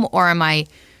home, or am I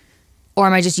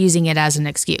just using it as an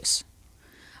excuse?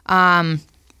 And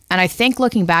I think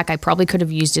looking back, I probably could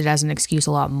have used it as an excuse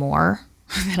a lot more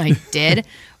than I did,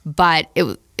 but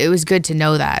it was good to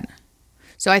know that.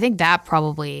 So I think that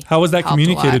probably How was that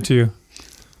communicated to you?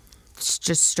 It's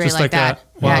just straight like that.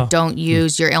 Wow. Yeah, don't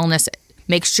use your illness.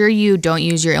 Make sure you don't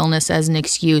use your illness as an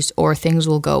excuse, or things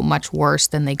will go much worse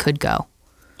than they could go.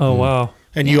 Oh, wow.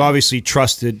 And you obviously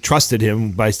trusted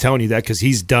him by telling you that, because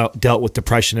he's dealt with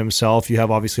depression himself. You have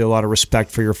obviously a lot of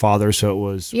respect for your father, so it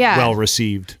was well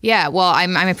received. Yeah, well,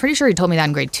 I'm pretty sure he told me that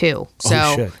in grade 2. So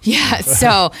oh, shit. Yeah,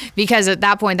 so because at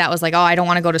that point that was like, oh, I don't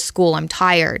want to go to school, I'm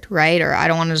tired, right? Or I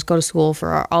don't want to just go to school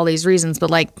for all these reasons. But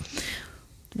like,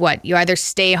 what? You either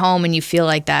stay home and you feel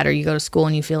like that, or you go to school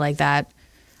and you feel like that.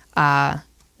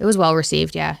 It was well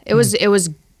received. Yeah, that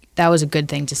was a good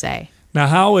thing to say. Now,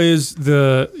 how is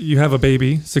you have a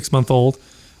baby, 6-month-old.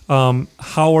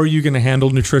 How are you going to handle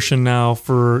nutrition now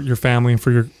for your family and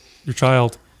for your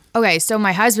child? Okay, so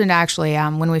my husband actually,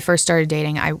 when we first started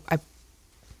dating,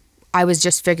 I was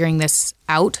just figuring this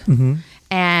out,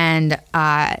 and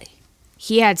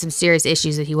he had some serious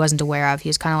issues that he wasn't aware of. He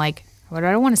was kind of like, I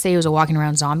don't want to say he was a walking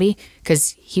around zombie,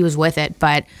 because he was with it,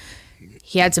 but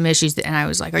he had some issues, and I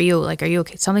was like, are you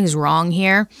okay? Something's wrong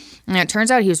here. And it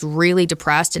turns out he was really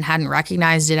depressed and hadn't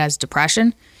recognized it as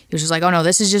depression. He was just like, oh no,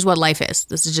 this is just what life is.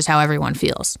 This is just how everyone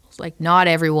feels. It's like, not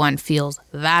everyone feels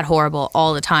that horrible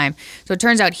all the time. So it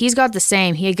turns out he gets the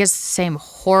same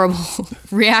horrible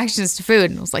reactions to food.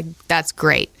 And I was like, that's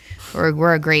great.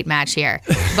 We're a great match here.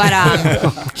 But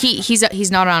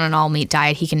he's not on an all meat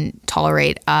diet. He can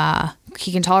tolerate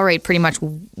pretty much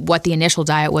what the initial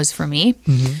diet was for me.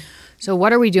 So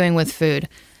what are we doing with food?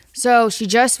 So we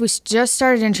just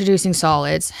started introducing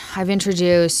solids. I've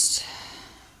introduced,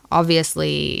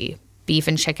 obviously, beef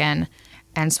and chicken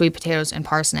and sweet potatoes and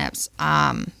parsnips.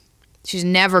 She's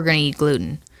never going to eat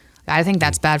gluten. I think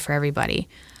that's bad for everybody.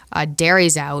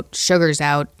 Dairy's out. Sugar's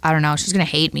out. I don't know. She's going to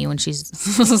hate me when she's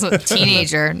a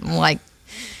teenager. I'm like,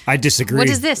 I disagree. what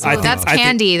is this? That's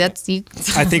candy. I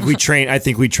think we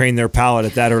train their palate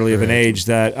at that early of an age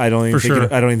that I don't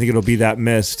even think it'll be that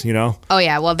missed, Oh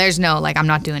yeah, well there's no, like, I'm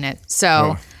not doing it.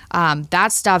 So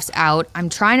that stuff's out. I'm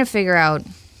trying to figure out,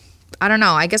 I don't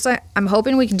know, I guess I'm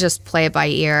hoping we can just play it by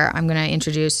ear. I'm going to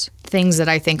introduce things that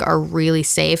I think are really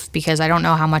safe, because I don't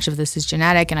know how much of this is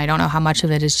genetic, and I don't know how much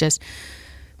of it is just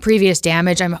previous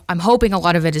damage. I'm hoping a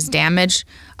lot of it is damage,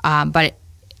 but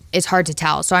it's hard to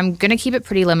tell. So I'm going to keep it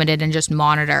pretty limited and just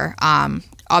monitor.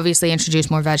 Obviously introduce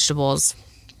more vegetables.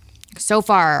 So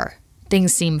far,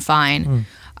 things seem fine.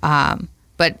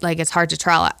 But like, it's hard to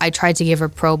tell. I tried to give her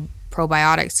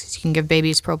probiotics. You can give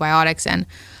babies probiotics, and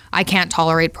I can't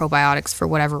tolerate probiotics for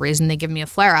whatever reason. They give me a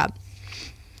flare-up,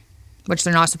 which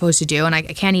they're not supposed to do, and I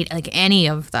can't eat like any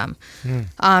of them.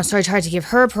 So I tried to give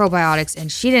her probiotics, and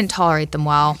she didn't tolerate them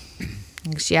well.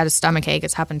 She had a stomach ache.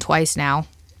 It's happened twice now.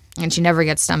 and she never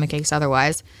gets stomach aches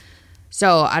otherwise.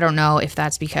 So I don't know if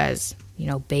that's because,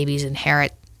 babies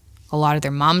inherit a lot of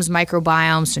their mom's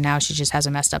microbiome, so now she just has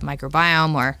a messed up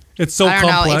microbiome, or it's so I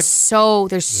don't complex. know. It's so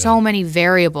there's so many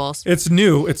variables. It's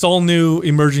new. It's all new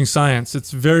emerging science.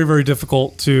 It's very, very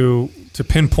difficult to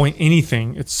pinpoint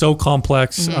anything. It's so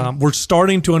complex. We're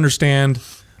starting to understand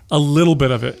a little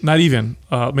bit of it, not even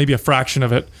maybe a fraction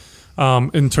of it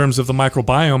in terms of the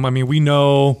microbiome. I mean, we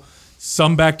know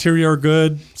some bacteria are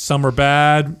good, some are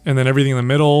bad, and then everything in the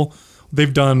middle.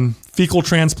 They've done fecal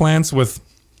transplants with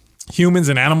humans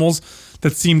and animals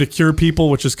that seem to cure people,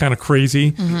 which is kind of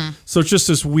crazy. So it's just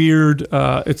this weird,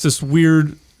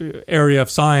 area of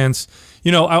science.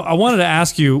 I wanted to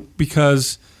ask you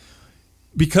because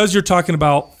you're talking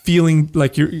about feeling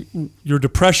like your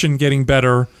depression getting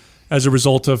better as a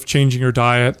result of changing your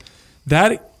diet.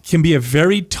 That can be a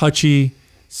very touchy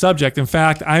subject. In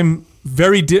fact, I'm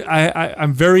very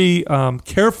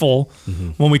careful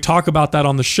when we talk about that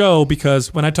on the show,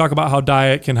 because when I talk about how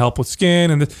diet can help with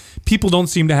skin, and people don't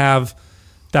seem to have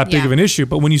that big of an issue.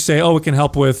 But when you say, it can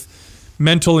help with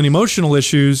mental and emotional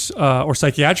issues or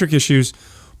psychiatric issues,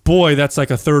 boy, that's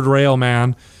like a third rail,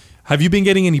 man. Have you been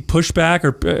getting any pushback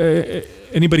or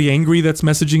anybody angry that's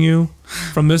messaging you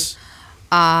from this?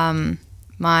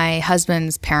 My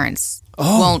husband's parents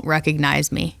won't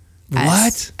recognize me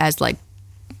as like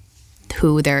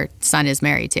who their son is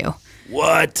married to.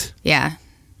 What? Yeah.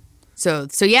 So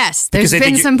yes, there's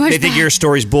been some pushback. They think your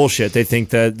story's bullshit. They think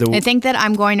that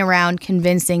I'm going around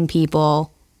convincing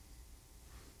people,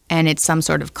 and it's some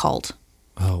sort of cult.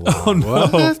 Oh, wow. Oh no!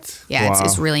 What? Yeah, Wow.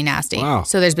 it's really nasty. Wow.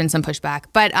 So there's been some pushback.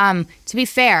 But to be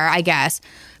fair, I guess,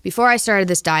 before I started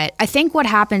this diet, I think what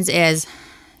happens is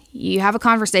you have a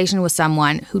conversation with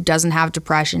someone who doesn't have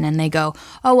depression, and they go,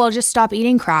 "Oh, well, just stop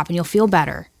eating crap and you'll feel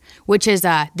better." Which is,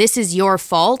 this is your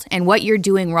fault, and what you're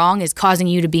doing wrong is causing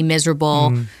you to be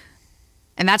miserable.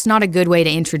 And that's not a good way to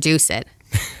introduce it.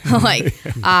 Like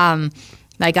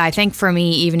I think for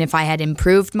me, even if I had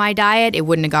improved my diet, it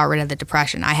wouldn't have got rid of the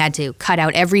depression. I had to cut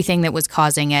out everything that was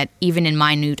causing it, even in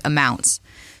minute amounts.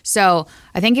 So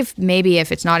I think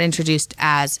if it's not introduced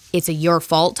as it's a your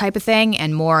fault type of thing,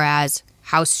 and more as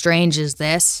how strange is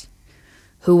this?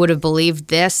 Who would have believed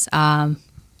this?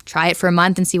 Try it for a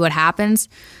month and see what happens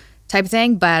type of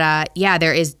thing. But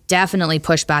there is definitely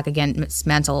pushback against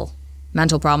mental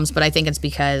problems, but I think it's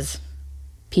because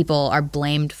people are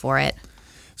blamed for it.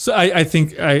 So I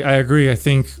think I agree. I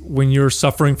think when you're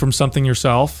suffering from something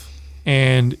yourself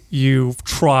and you've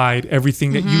tried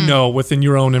everything that you know within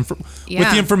your own with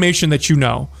the information that you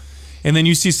know, and then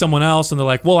you see someone else and they're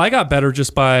like, well, I got better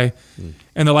just by,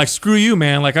 and they're like, screw you,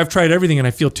 man. Like I've tried everything and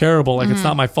I feel terrible. Like it's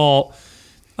not my fault.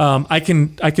 I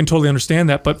can totally understand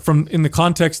that. But in the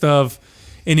context of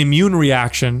an immune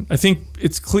reaction, I think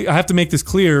it's clear. I have to make this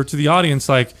clear to the audience.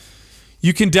 Like,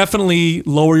 you can definitely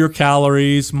lower your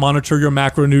calories, monitor your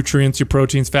macronutrients, your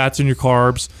proteins, fats, and your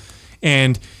carbs,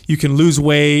 and you can lose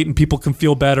weight, and people can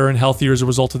feel better and healthier as a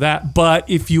result of that. But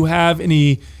if you have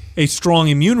a strong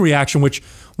immune reaction, which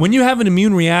when you have an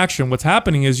immune reaction, what's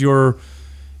happening is you're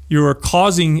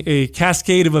causing a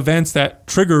cascade of events that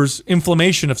triggers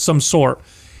inflammation of some sort,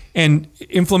 and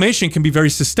inflammation can be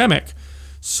very systemic.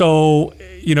 So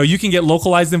you can get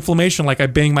localized inflammation, like I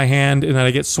bang my hand and then I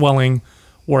get swelling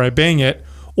where I bang it,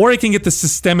 or I can get the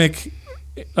systemic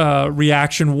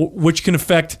reaction, which can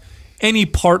affect any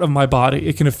part of my body.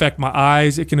 It can affect my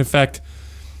eyes, it can affect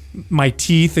my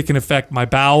teeth, it can affect my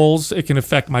bowels, it can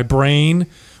affect my brain,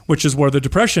 which is where the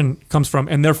depression comes from.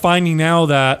 And they're finding now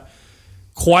that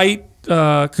quite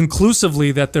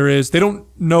conclusively that they don't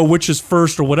know which is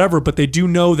first or whatever, but they do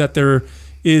know that there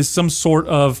is some sort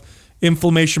of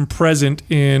inflammation present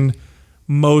in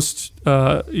most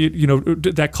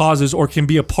that causes or can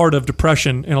be a part of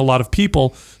depression in a lot of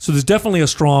people. So there's definitely a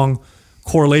strong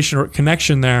correlation or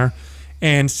connection there.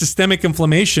 And systemic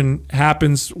inflammation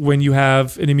happens when you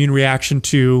have an immune reaction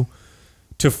to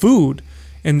food,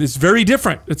 and it's very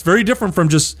different. It's very different from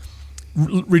just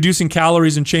reducing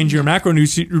calories and changing your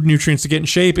macronutrients to get in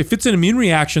shape. If it's an immune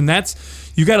reaction,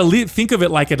 you got to think of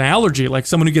it like an allergy, like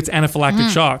someone who gets anaphylactic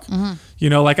shock.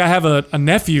 Like I have a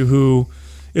nephew who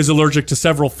is allergic to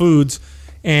several foods,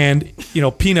 and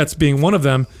peanuts being one of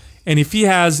them. And if he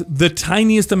has the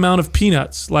tiniest amount of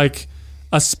peanuts, like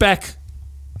a speck,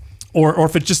 or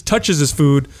if it just touches his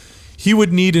food, he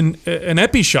would need an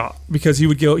epi shot, because he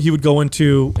would go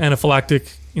into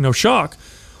anaphylactic shock.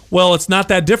 Well, it's not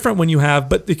that different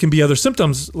but it can be other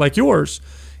symptoms like yours.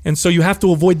 And so you have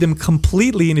to avoid them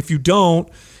completely. And if you don't,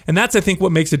 and that's, I think,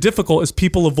 what makes it difficult, is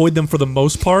people avoid them for the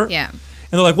most part. Yeah. And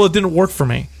they're like, well, it didn't work for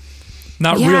me.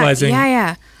 Not realizing.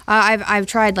 Yeah. I've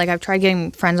tried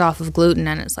getting friends off of gluten,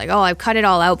 and it's like, oh, I've cut it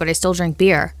all out, but I still drink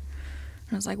beer.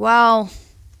 And I was like, well,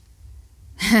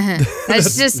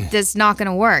 that's not going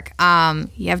to work.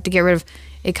 You have to get rid of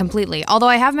it completely. Although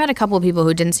I have met a couple of people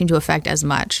who didn't seem to affect as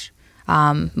much.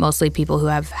 Mostly people who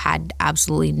have had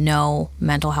absolutely no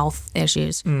mental health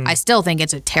issues. I still think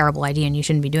it's a terrible idea and you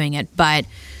shouldn't be doing it, but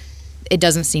it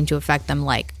doesn't seem to affect them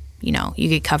like, you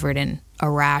get covered in a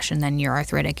rash and then you're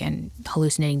arthritic and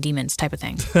hallucinating demons type of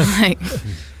thing.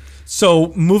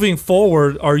 So moving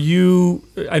forward,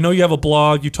 I know you have a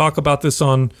blog, you talk about this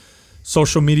on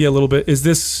social media a little bit. Is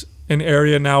this an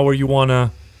area now where you want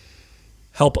to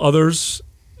help others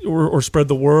or spread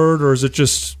the word, or is it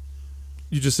just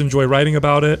you just enjoy writing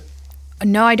about it?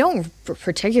 No, I don't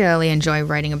particularly enjoy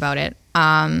writing about it.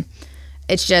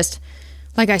 It's just,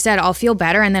 like I said, I'll feel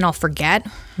better and then I'll forget.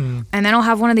 And then I'll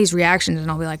have one of these reactions and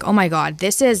I'll be like, oh my God,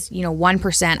 this is,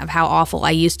 1% of how awful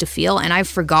I used to feel and I've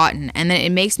forgotten. And then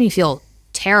it makes me feel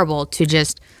terrible to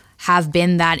just have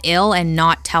been that ill and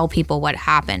not tell people what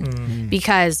happened.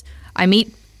 Because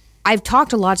I've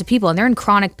talked to lots of people and they're in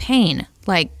chronic pain,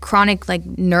 like chronic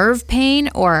nerve pain,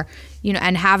 or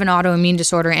and have an autoimmune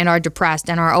disorder and are depressed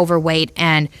and are overweight,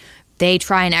 and they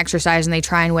try and exercise and they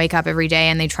try and wake up every day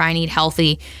and they try and eat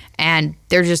healthy and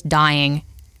they're just dying.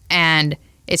 And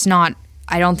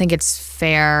I don't think it's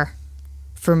fair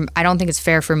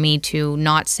for me to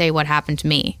not say what happened to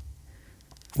me.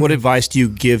 What advice do you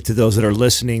give to those that are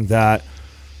listening that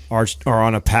are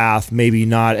on a path, maybe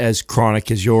not as chronic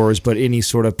as yours, but any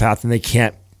sort of path, and they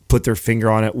can't put their finger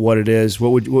on it, what it is?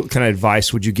 What kind of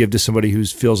advice would you give to somebody who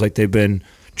feels like they've been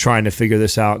trying to figure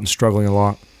this out and struggling a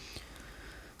lot?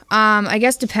 I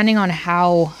guess depending on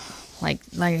how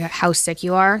how sick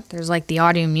you are, there's the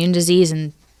autoimmune disease,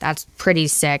 and that's pretty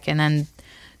sick. And then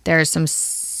there's some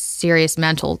serious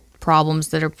mental problems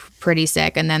that are pretty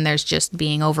sick. And then there's just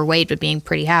being overweight but being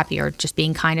pretty happy, or just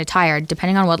being kind of tired.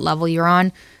 Depending on what level you're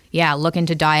on, look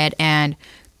into diet and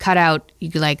cut out.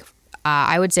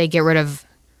 I would say get rid of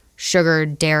sugar,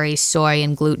 dairy, soy,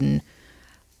 and gluten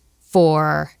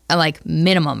for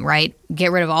minimum, right?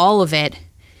 Get rid of all of it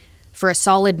for a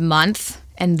solid month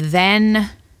and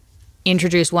then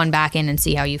introduce one back in and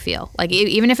see how you feel.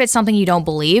 Even if it's something you don't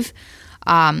believe,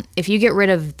 if you get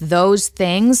rid of those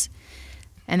things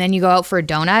and then you go out for a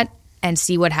donut and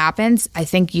see what happens, I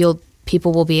think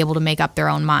people will be able to make up their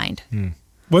own mind.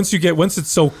 Once it's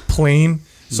so plain.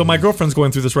 So my girlfriend's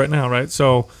going through this right now, right?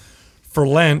 So for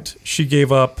Lent, she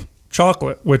gave up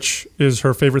chocolate, which is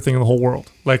her favorite thing in the whole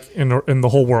world, in the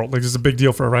whole world. It's a big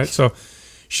deal for her, right? So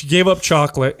she gave up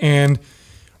chocolate, and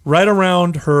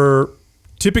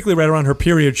typically right around her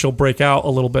period, she'll break out a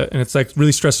little bit, and it's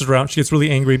really stresses her out. She gets really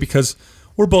angry because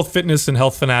we're both fitness and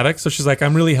health fanatics. So she's like,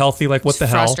 I'm really healthy. What the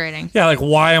hell? Frustrating. Yeah,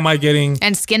 why am I getting...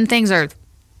 And skin things are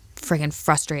freaking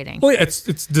frustrating. Well, yeah,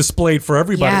 it's displayed for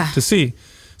everybody to see.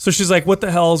 So she's like, what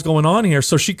the hell is going on here?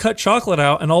 So she cut chocolate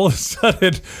out, and all of a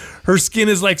sudden, her skin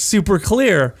is super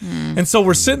clear. And so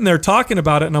we're sitting there talking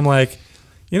about it, and I'm like,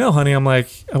 honey,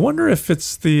 I wonder if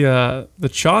it's the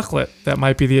chocolate that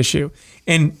might be the issue.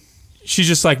 And she's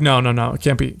just like, no, it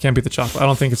can't be the chocolate. I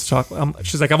don't think it's chocolate.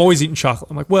 She's like, I've always eaten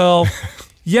chocolate. I'm like, well,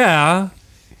 yeah.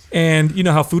 And you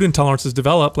know how food intolerances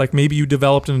develop. Maybe you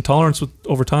developed an intolerance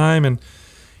over time, and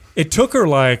it took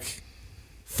her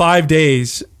 5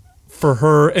 days for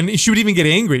her, and she would even get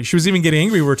angry. She was even getting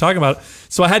angry. We were talking about it.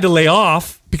 So I had to lay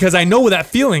off because I know that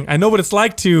feeling. I know what it's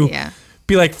like to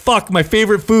be like, fuck, my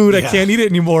favorite food. I can't eat it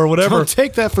anymore or whatever. Don't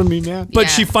take that from me, man. But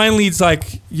she finally is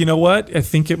like, you know what? I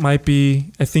think it might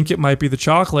be the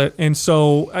chocolate. And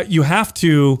so you have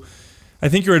to, I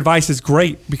think your advice is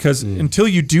great, because until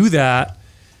you do that,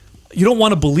 you don't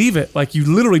want to believe it.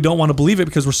 You literally don't want to believe it,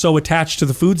 because we're so attached to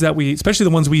the foods that we eat, especially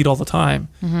the ones we eat all the time.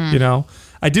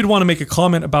 I did want to make a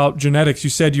comment about genetics.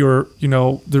 You said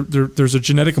there's a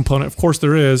genetic component. Of course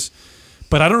there is,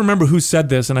 but I don't remember who said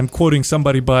this, and I'm quoting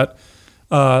somebody, but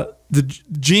the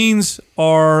genes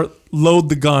are load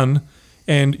the gun,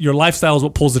 and your lifestyle is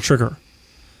what pulls the trigger.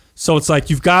 So it's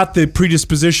you've got the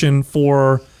predisposition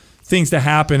for things to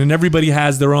happen, and everybody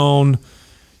has their own,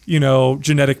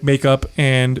 genetic makeup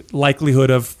and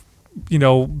likelihood of,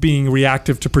 being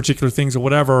reactive to particular things or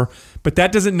whatever. But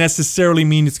that doesn't necessarily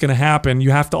mean it's going to happen.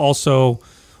 You have to also,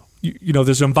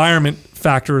 there's an environment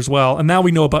factor as well. And now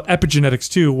we know about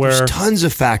epigenetics too, where there's tons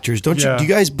of factors. Do you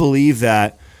guys believe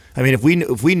that? I mean,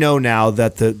 if we know now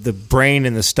that the brain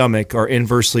and the stomach are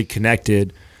inversely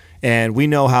connected, and we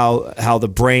know how the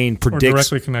brain predicts, or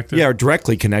directly connected. Or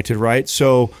directly connected, right?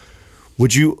 So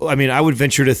Would you? I mean, I would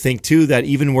venture to think too that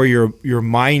even where your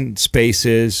mind space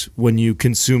is when you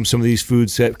consume some of these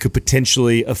foods, that could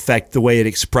potentially affect the way it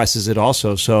expresses it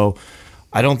also. So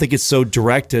I don't think it's so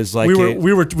direct as like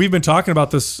we've been talking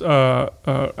about this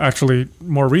actually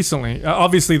more recently.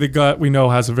 Obviously, the gut we know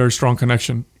has a very strong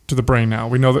connection to the brain now.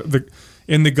 We know that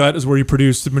in the gut is where you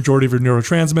produce the majority of your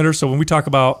neurotransmitters. So when we talk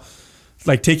about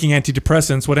like taking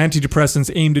antidepressants, what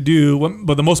antidepressants aim to do,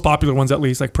 but the most popular ones at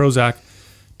least, like Prozac,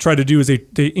 try to do is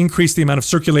they increase the amount of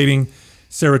circulating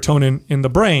serotonin in the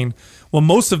brain. Well,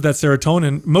 most of the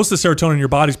serotonin in your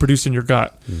body is produced in your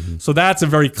gut. Mm-hmm. So that's a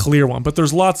very clear one. But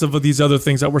there's lots of these other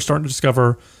things that we're starting to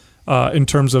discover in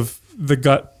terms of the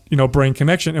gut, brain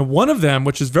connection. And one of them,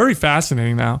 which is very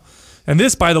fascinating now, and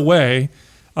this, by the way,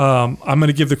 I'm going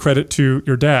to give the credit to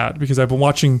your dad because I've been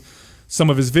watching some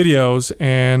of his videos,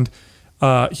 and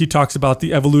he talks about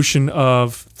the evolution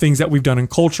of things that we've done in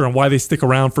culture and why they stick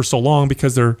around for so long,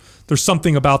 because there's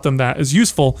something about them that is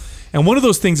useful. And one of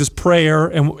those things is prayer,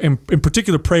 and in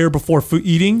particular prayer before food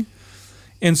eating.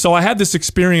 And so I had this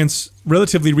experience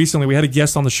relatively recently. We had a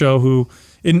guest on the show who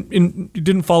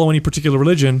didn't follow any particular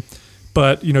religion,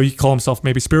 but he call himself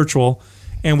maybe spiritual.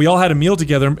 And we all had a meal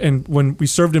together, and when we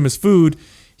served him his food,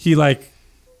 he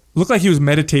looked like he was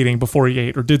meditating before he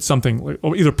ate, or did something,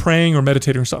 or either praying or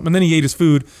meditating or something. And then he ate his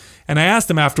food. And I asked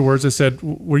him afterwards, I said,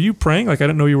 were you praying? Like, I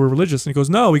didn't know you were religious. And he goes,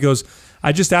 no. He goes,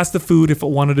 I just asked the food if it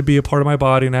wanted to be a part of my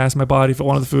body, and I asked my body if it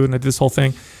wanted the food, and I did this whole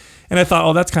thing. And I thought,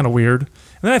 oh, that's kind of weird. And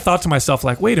then I thought to myself,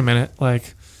 like, wait a minute,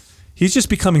 like, he's just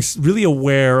becoming really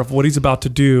aware of what he's about to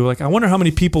do. Like, I wonder how many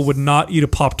people would not eat a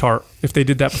Pop-Tart if they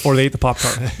did that before they ate the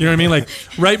Pop-Tart. You know what I mean? Like,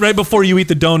 right before you eat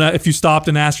the donut, if you stopped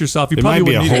and asked yourself, it probably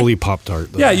might be a holy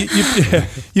Pop-Tart, though. Yeah,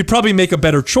 you'd probably make a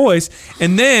better choice.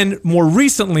 And then more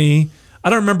recently, I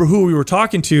don't remember who we were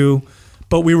talking to,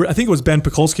 but I think it was Ben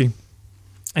Pekulski,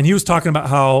 and he was talking about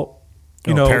how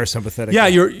parasympathetic. Yeah,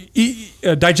 your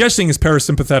digesting is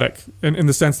parasympathetic in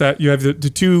the sense that you have the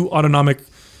two autonomic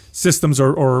systems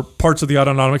or parts of the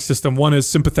autonomic system. One is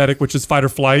sympathetic, which is fight or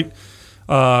flight,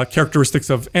 characteristics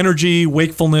of energy,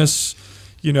 wakefulness,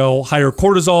 higher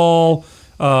cortisol,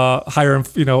 higher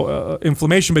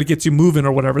inflammation, but it gets you moving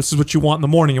or whatever. This is what you want in the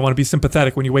morning. You want to be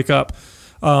sympathetic when you wake up.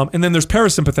 And then there's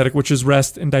parasympathetic, which is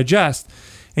rest and digest.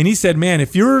 And he said, man,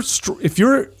 if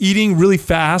you're eating really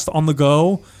fast on the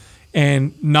go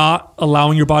and not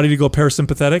allowing your body to go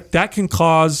parasympathetic, that can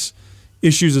cause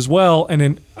issues as well. And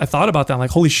then I thought about that. I'm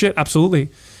like, holy shit, absolutely.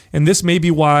 And this may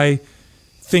be why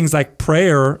things like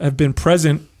prayer have been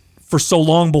present for so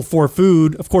long before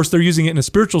food. Of course, they're using it in a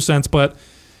spiritual sense, but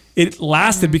it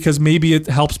lasted because maybe it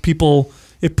helps people.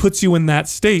 It puts you in that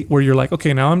state where you're like,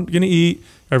 okay, now I'm going to eat,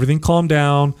 everything calm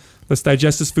down. Let's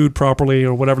digest this food properly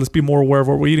or whatever. Let's be more aware of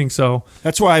what we're eating. So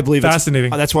that's why I believe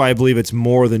fascinating. That's why I believe it's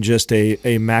more than just a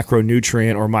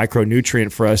macronutrient or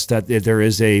micronutrient for us, that there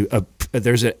is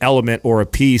there's an element or a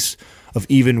piece of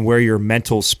even where your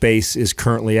mental space is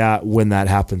currently at when that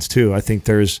happens too. I think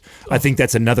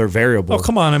that's another variable. Oh,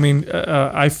 come on. I mean,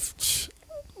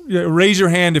 raise your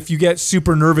hand if you get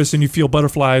super nervous and you feel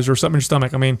butterflies or something in your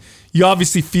stomach. I mean, you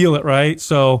obviously feel it, right?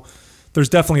 So there's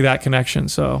definitely that connection.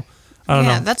 So I don't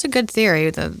know. Yeah, that's a good theory,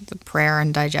 the prayer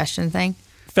and digestion thing.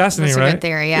 Fascinating, right? That's a good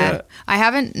theory, yeah. I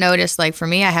haven't noticed, for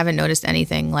me, I haven't noticed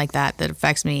anything like that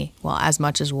affects me, as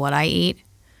much as what I eat.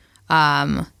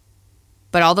 But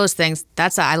all those things,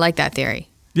 I like that theory.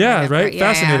 Yeah, right?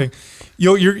 Fascinating.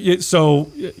 Yeah.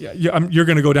 You're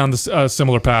going to go down this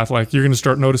similar path. Like, you're going to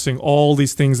start noticing all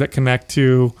these things that connect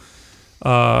to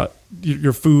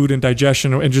your food and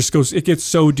digestion, and it gets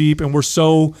so deep, and we're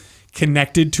so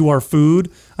connected to our food.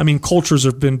 I mean, cultures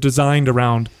have been designed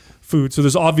around food. So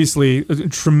there's obviously a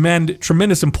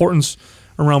tremendous importance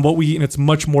around what we eat, and it's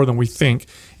much more than we think.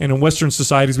 And in Western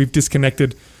societies, we've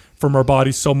disconnected from our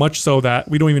bodies so much so that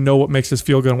we don't even know what makes us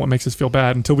feel good and what makes us feel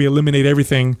bad until we eliminate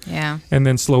everything. Yeah. And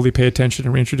then slowly pay attention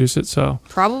and reintroduce it. So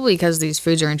probably because these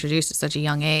foods are introduced at such a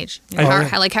young age.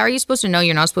 How are you supposed to know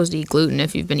you're not supposed to eat gluten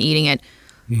if you've been eating it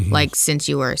since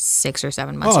you were 6 or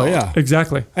 7 months old? Oh, yeah.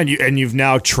 Exactly. And you've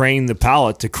now trained the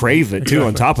palate to crave it, too,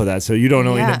 on top of that. So you don't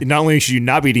only, not only should you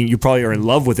not be eating, you probably are in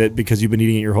love with it because you've been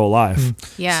eating it your whole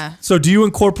life. Yeah. So do you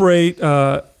incorporate,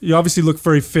 you obviously look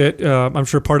very fit. I'm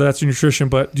sure part of that's your nutrition,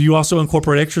 but do you also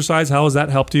incorporate exercise? How has that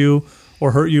helped you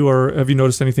or hurt you, or have you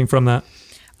noticed anything from that?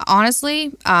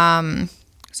 Honestly,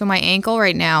 so my ankle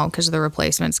right now, because of the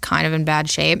replacement's kind of in bad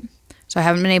shape. So I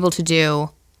haven't been able to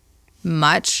do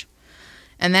much.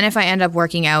 And then if I end up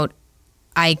working out,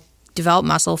 I develop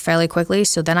muscle fairly quickly.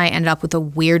 So then I end up with a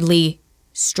weirdly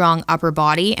strong upper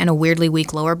body and a weirdly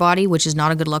weak lower body, which is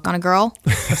not a good look on a girl.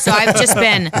 So I've just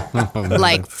been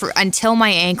until my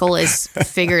ankle is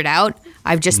figured out,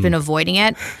 I've just been avoiding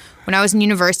it. When I was in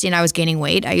university and I was gaining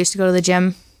weight, I used to go to the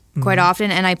gym quite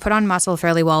often, and I put on muscle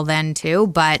fairly well then too.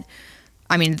 But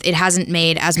I mean, it hasn't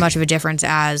made as much of a difference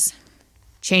as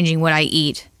changing what I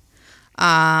eat.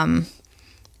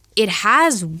 It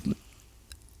has.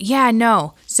 Yeah,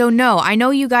 no. So no, I know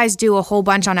you guys do a whole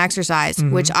bunch on exercise,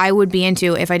 which I would be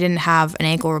into if I didn't have an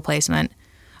ankle replacement.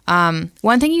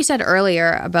 One thing you said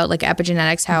earlier about like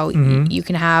epigenetics, how you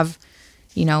can have,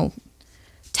 you know,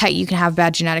 you can have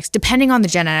bad genetics depending on the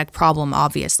genetic problem,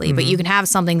 obviously, but you can have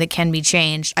something that can be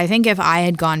changed. I think if I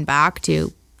had gone back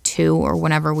to 2 or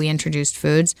whenever we introduced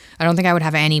foods, I don't think I would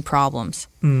have any problems.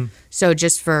 So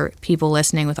just for people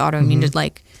listening with autoimmune,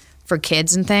 like for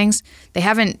kids and things, they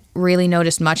haven't really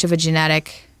noticed much of a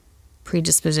genetic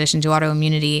predisposition to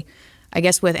autoimmunity. I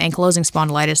guess with ankylosing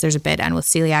spondylitis, there's a bit, and with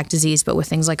celiac disease, but with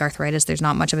things like arthritis, there's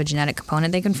not much of a genetic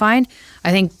component they can find.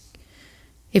 I think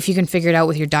if you can figure it out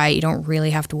with your diet, you don't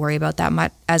really have to worry about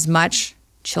that as much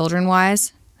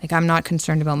children-wise. Like, I'm not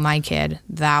concerned about my kid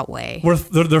that way.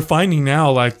 They're finding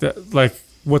now, like that, like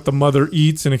what the mother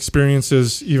eats and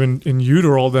experiences, even in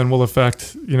utero, then will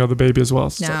affect, you know, the baby as well.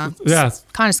 So, Yeah, yeah, it's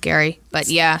kind of scary, but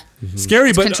yeah,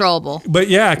 scary, but controllable. But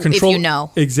yeah, control if you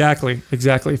know exactly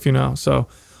if you know. So,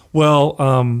 well,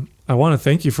 I want to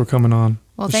thank you for coming on.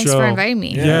 Well, thanks for inviting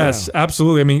me. Yeah. Yes,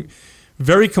 absolutely. I mean,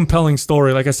 very compelling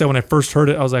story. Like I said, when I first heard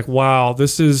it, I was like, wow,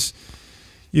 this is,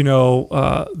 you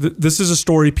know, this is a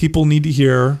story people need to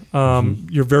hear.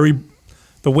 You're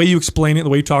the way you explain it, the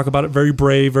way you talk about it, very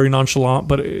brave, very nonchalant,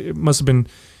 but it must have been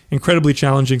incredibly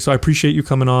challenging. So I appreciate you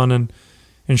coming on and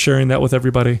sharing that with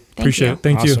everybody. Appreciate it.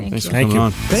 Thank you. Thanks for coming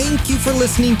on. Thank you for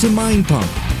listening to Mind Pump.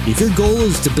 If your goal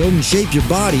is to build and shape your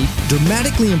body,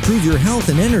 dramatically improve your health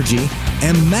and energy,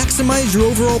 and maximize your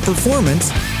overall performance,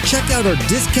 check out our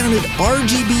discounted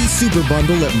RGB Super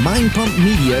Bundle at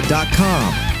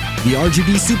mindpumpmedia.com. The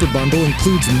RGB Super Bundle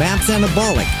includes MAPS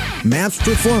Anabolic, MAPS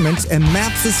Performance, and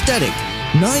MAPS Aesthetic.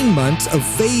 9 months of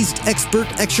phased expert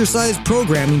exercise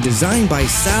programming designed by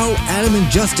Sal, Adam, and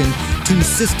Justin to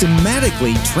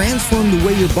systematically transform the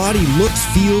way your body looks,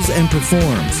 feels, and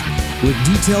performs. With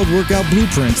detailed workout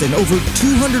blueprints and over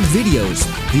 200 videos,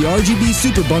 the RGB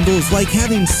Super Bundle is like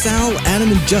having Sal,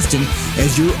 Adam, and Justin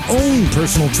as your own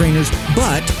personal trainers,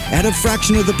 but at a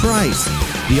fraction of the price.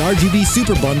 The RGB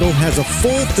Super Bundle has a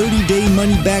full 30-day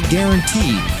money-back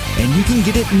guarantee, and you can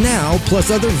get it now plus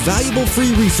other valuable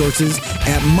free resources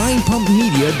at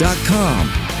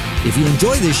mindpumpmedia.com. If you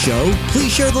enjoy this show,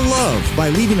 please share the love by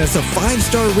leaving us a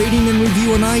 5-star rating and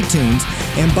review on iTunes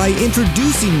and by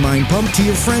introducing Mind Pump to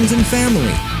your friends and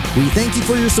family. We thank you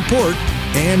for your support,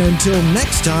 and until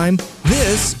next time,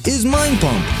 this is Mind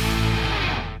Pump.